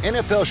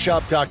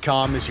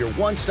 NFLShop.com is your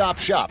one-stop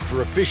shop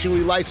for officially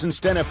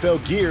licensed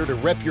NFL gear to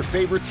rep your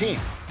favorite team.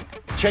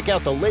 Check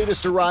out the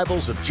latest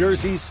arrivals of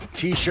jerseys,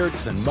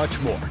 t-shirts, and much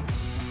more.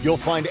 You'll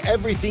find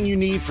everything you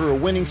need for a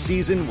winning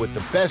season with the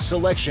best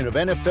selection of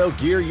NFL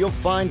gear you'll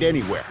find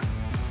anywhere.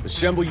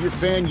 Assemble your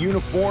fan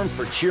uniform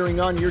for cheering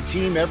on your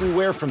team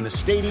everywhere from the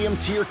stadium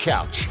to your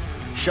couch.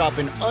 Shop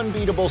an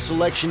unbeatable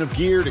selection of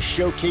gear to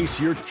showcase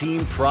your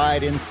team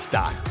pride and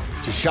style.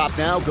 To shop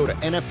now, go to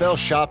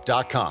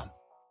NFLShop.com.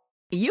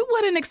 You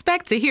wouldn't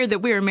expect to hear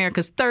that we're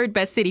America's third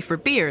best city for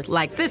beer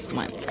like this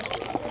one.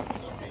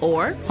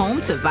 Or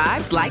home to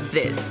vibes like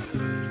this.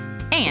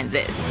 And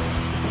this.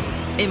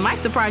 It might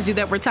surprise you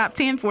that we're top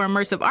 10 for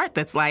immersive art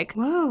that's like,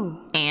 whoa.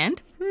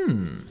 And,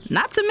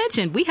 not to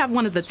mention, we have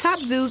one of the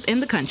top zoos in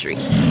the country.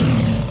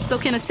 So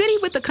can a city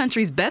with the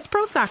country's best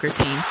pro soccer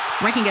team,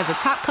 ranking as a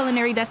top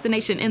culinary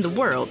destination in the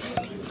world,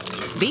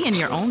 be in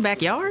your own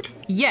backyard?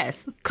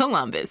 Yes,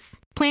 Columbus.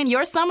 Plan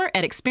your summer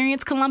at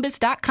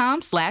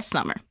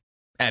experiencecolumbus.com/summer.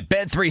 At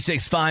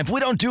Bet365, we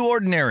don't do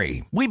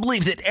ordinary. We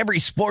believe that every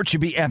sport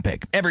should be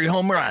epic. Every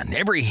home run,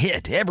 every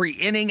hit, every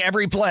inning,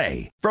 every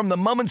play. From the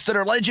moments that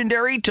are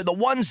legendary to the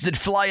ones that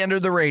fly under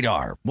the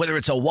radar. Whether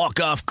it's a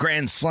walk-off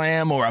grand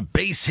slam or a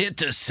base hit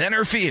to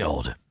center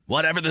field.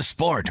 Whatever the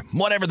sport,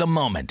 whatever the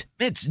moment.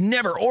 It's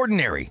never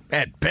ordinary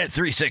at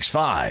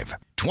Bet365.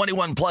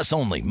 21 plus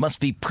only. Must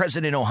be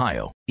present in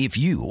Ohio. If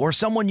you or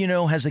someone you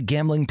know has a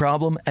gambling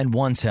problem and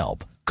wants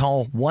help,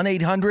 call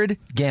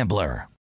 1-800-GAMBLER.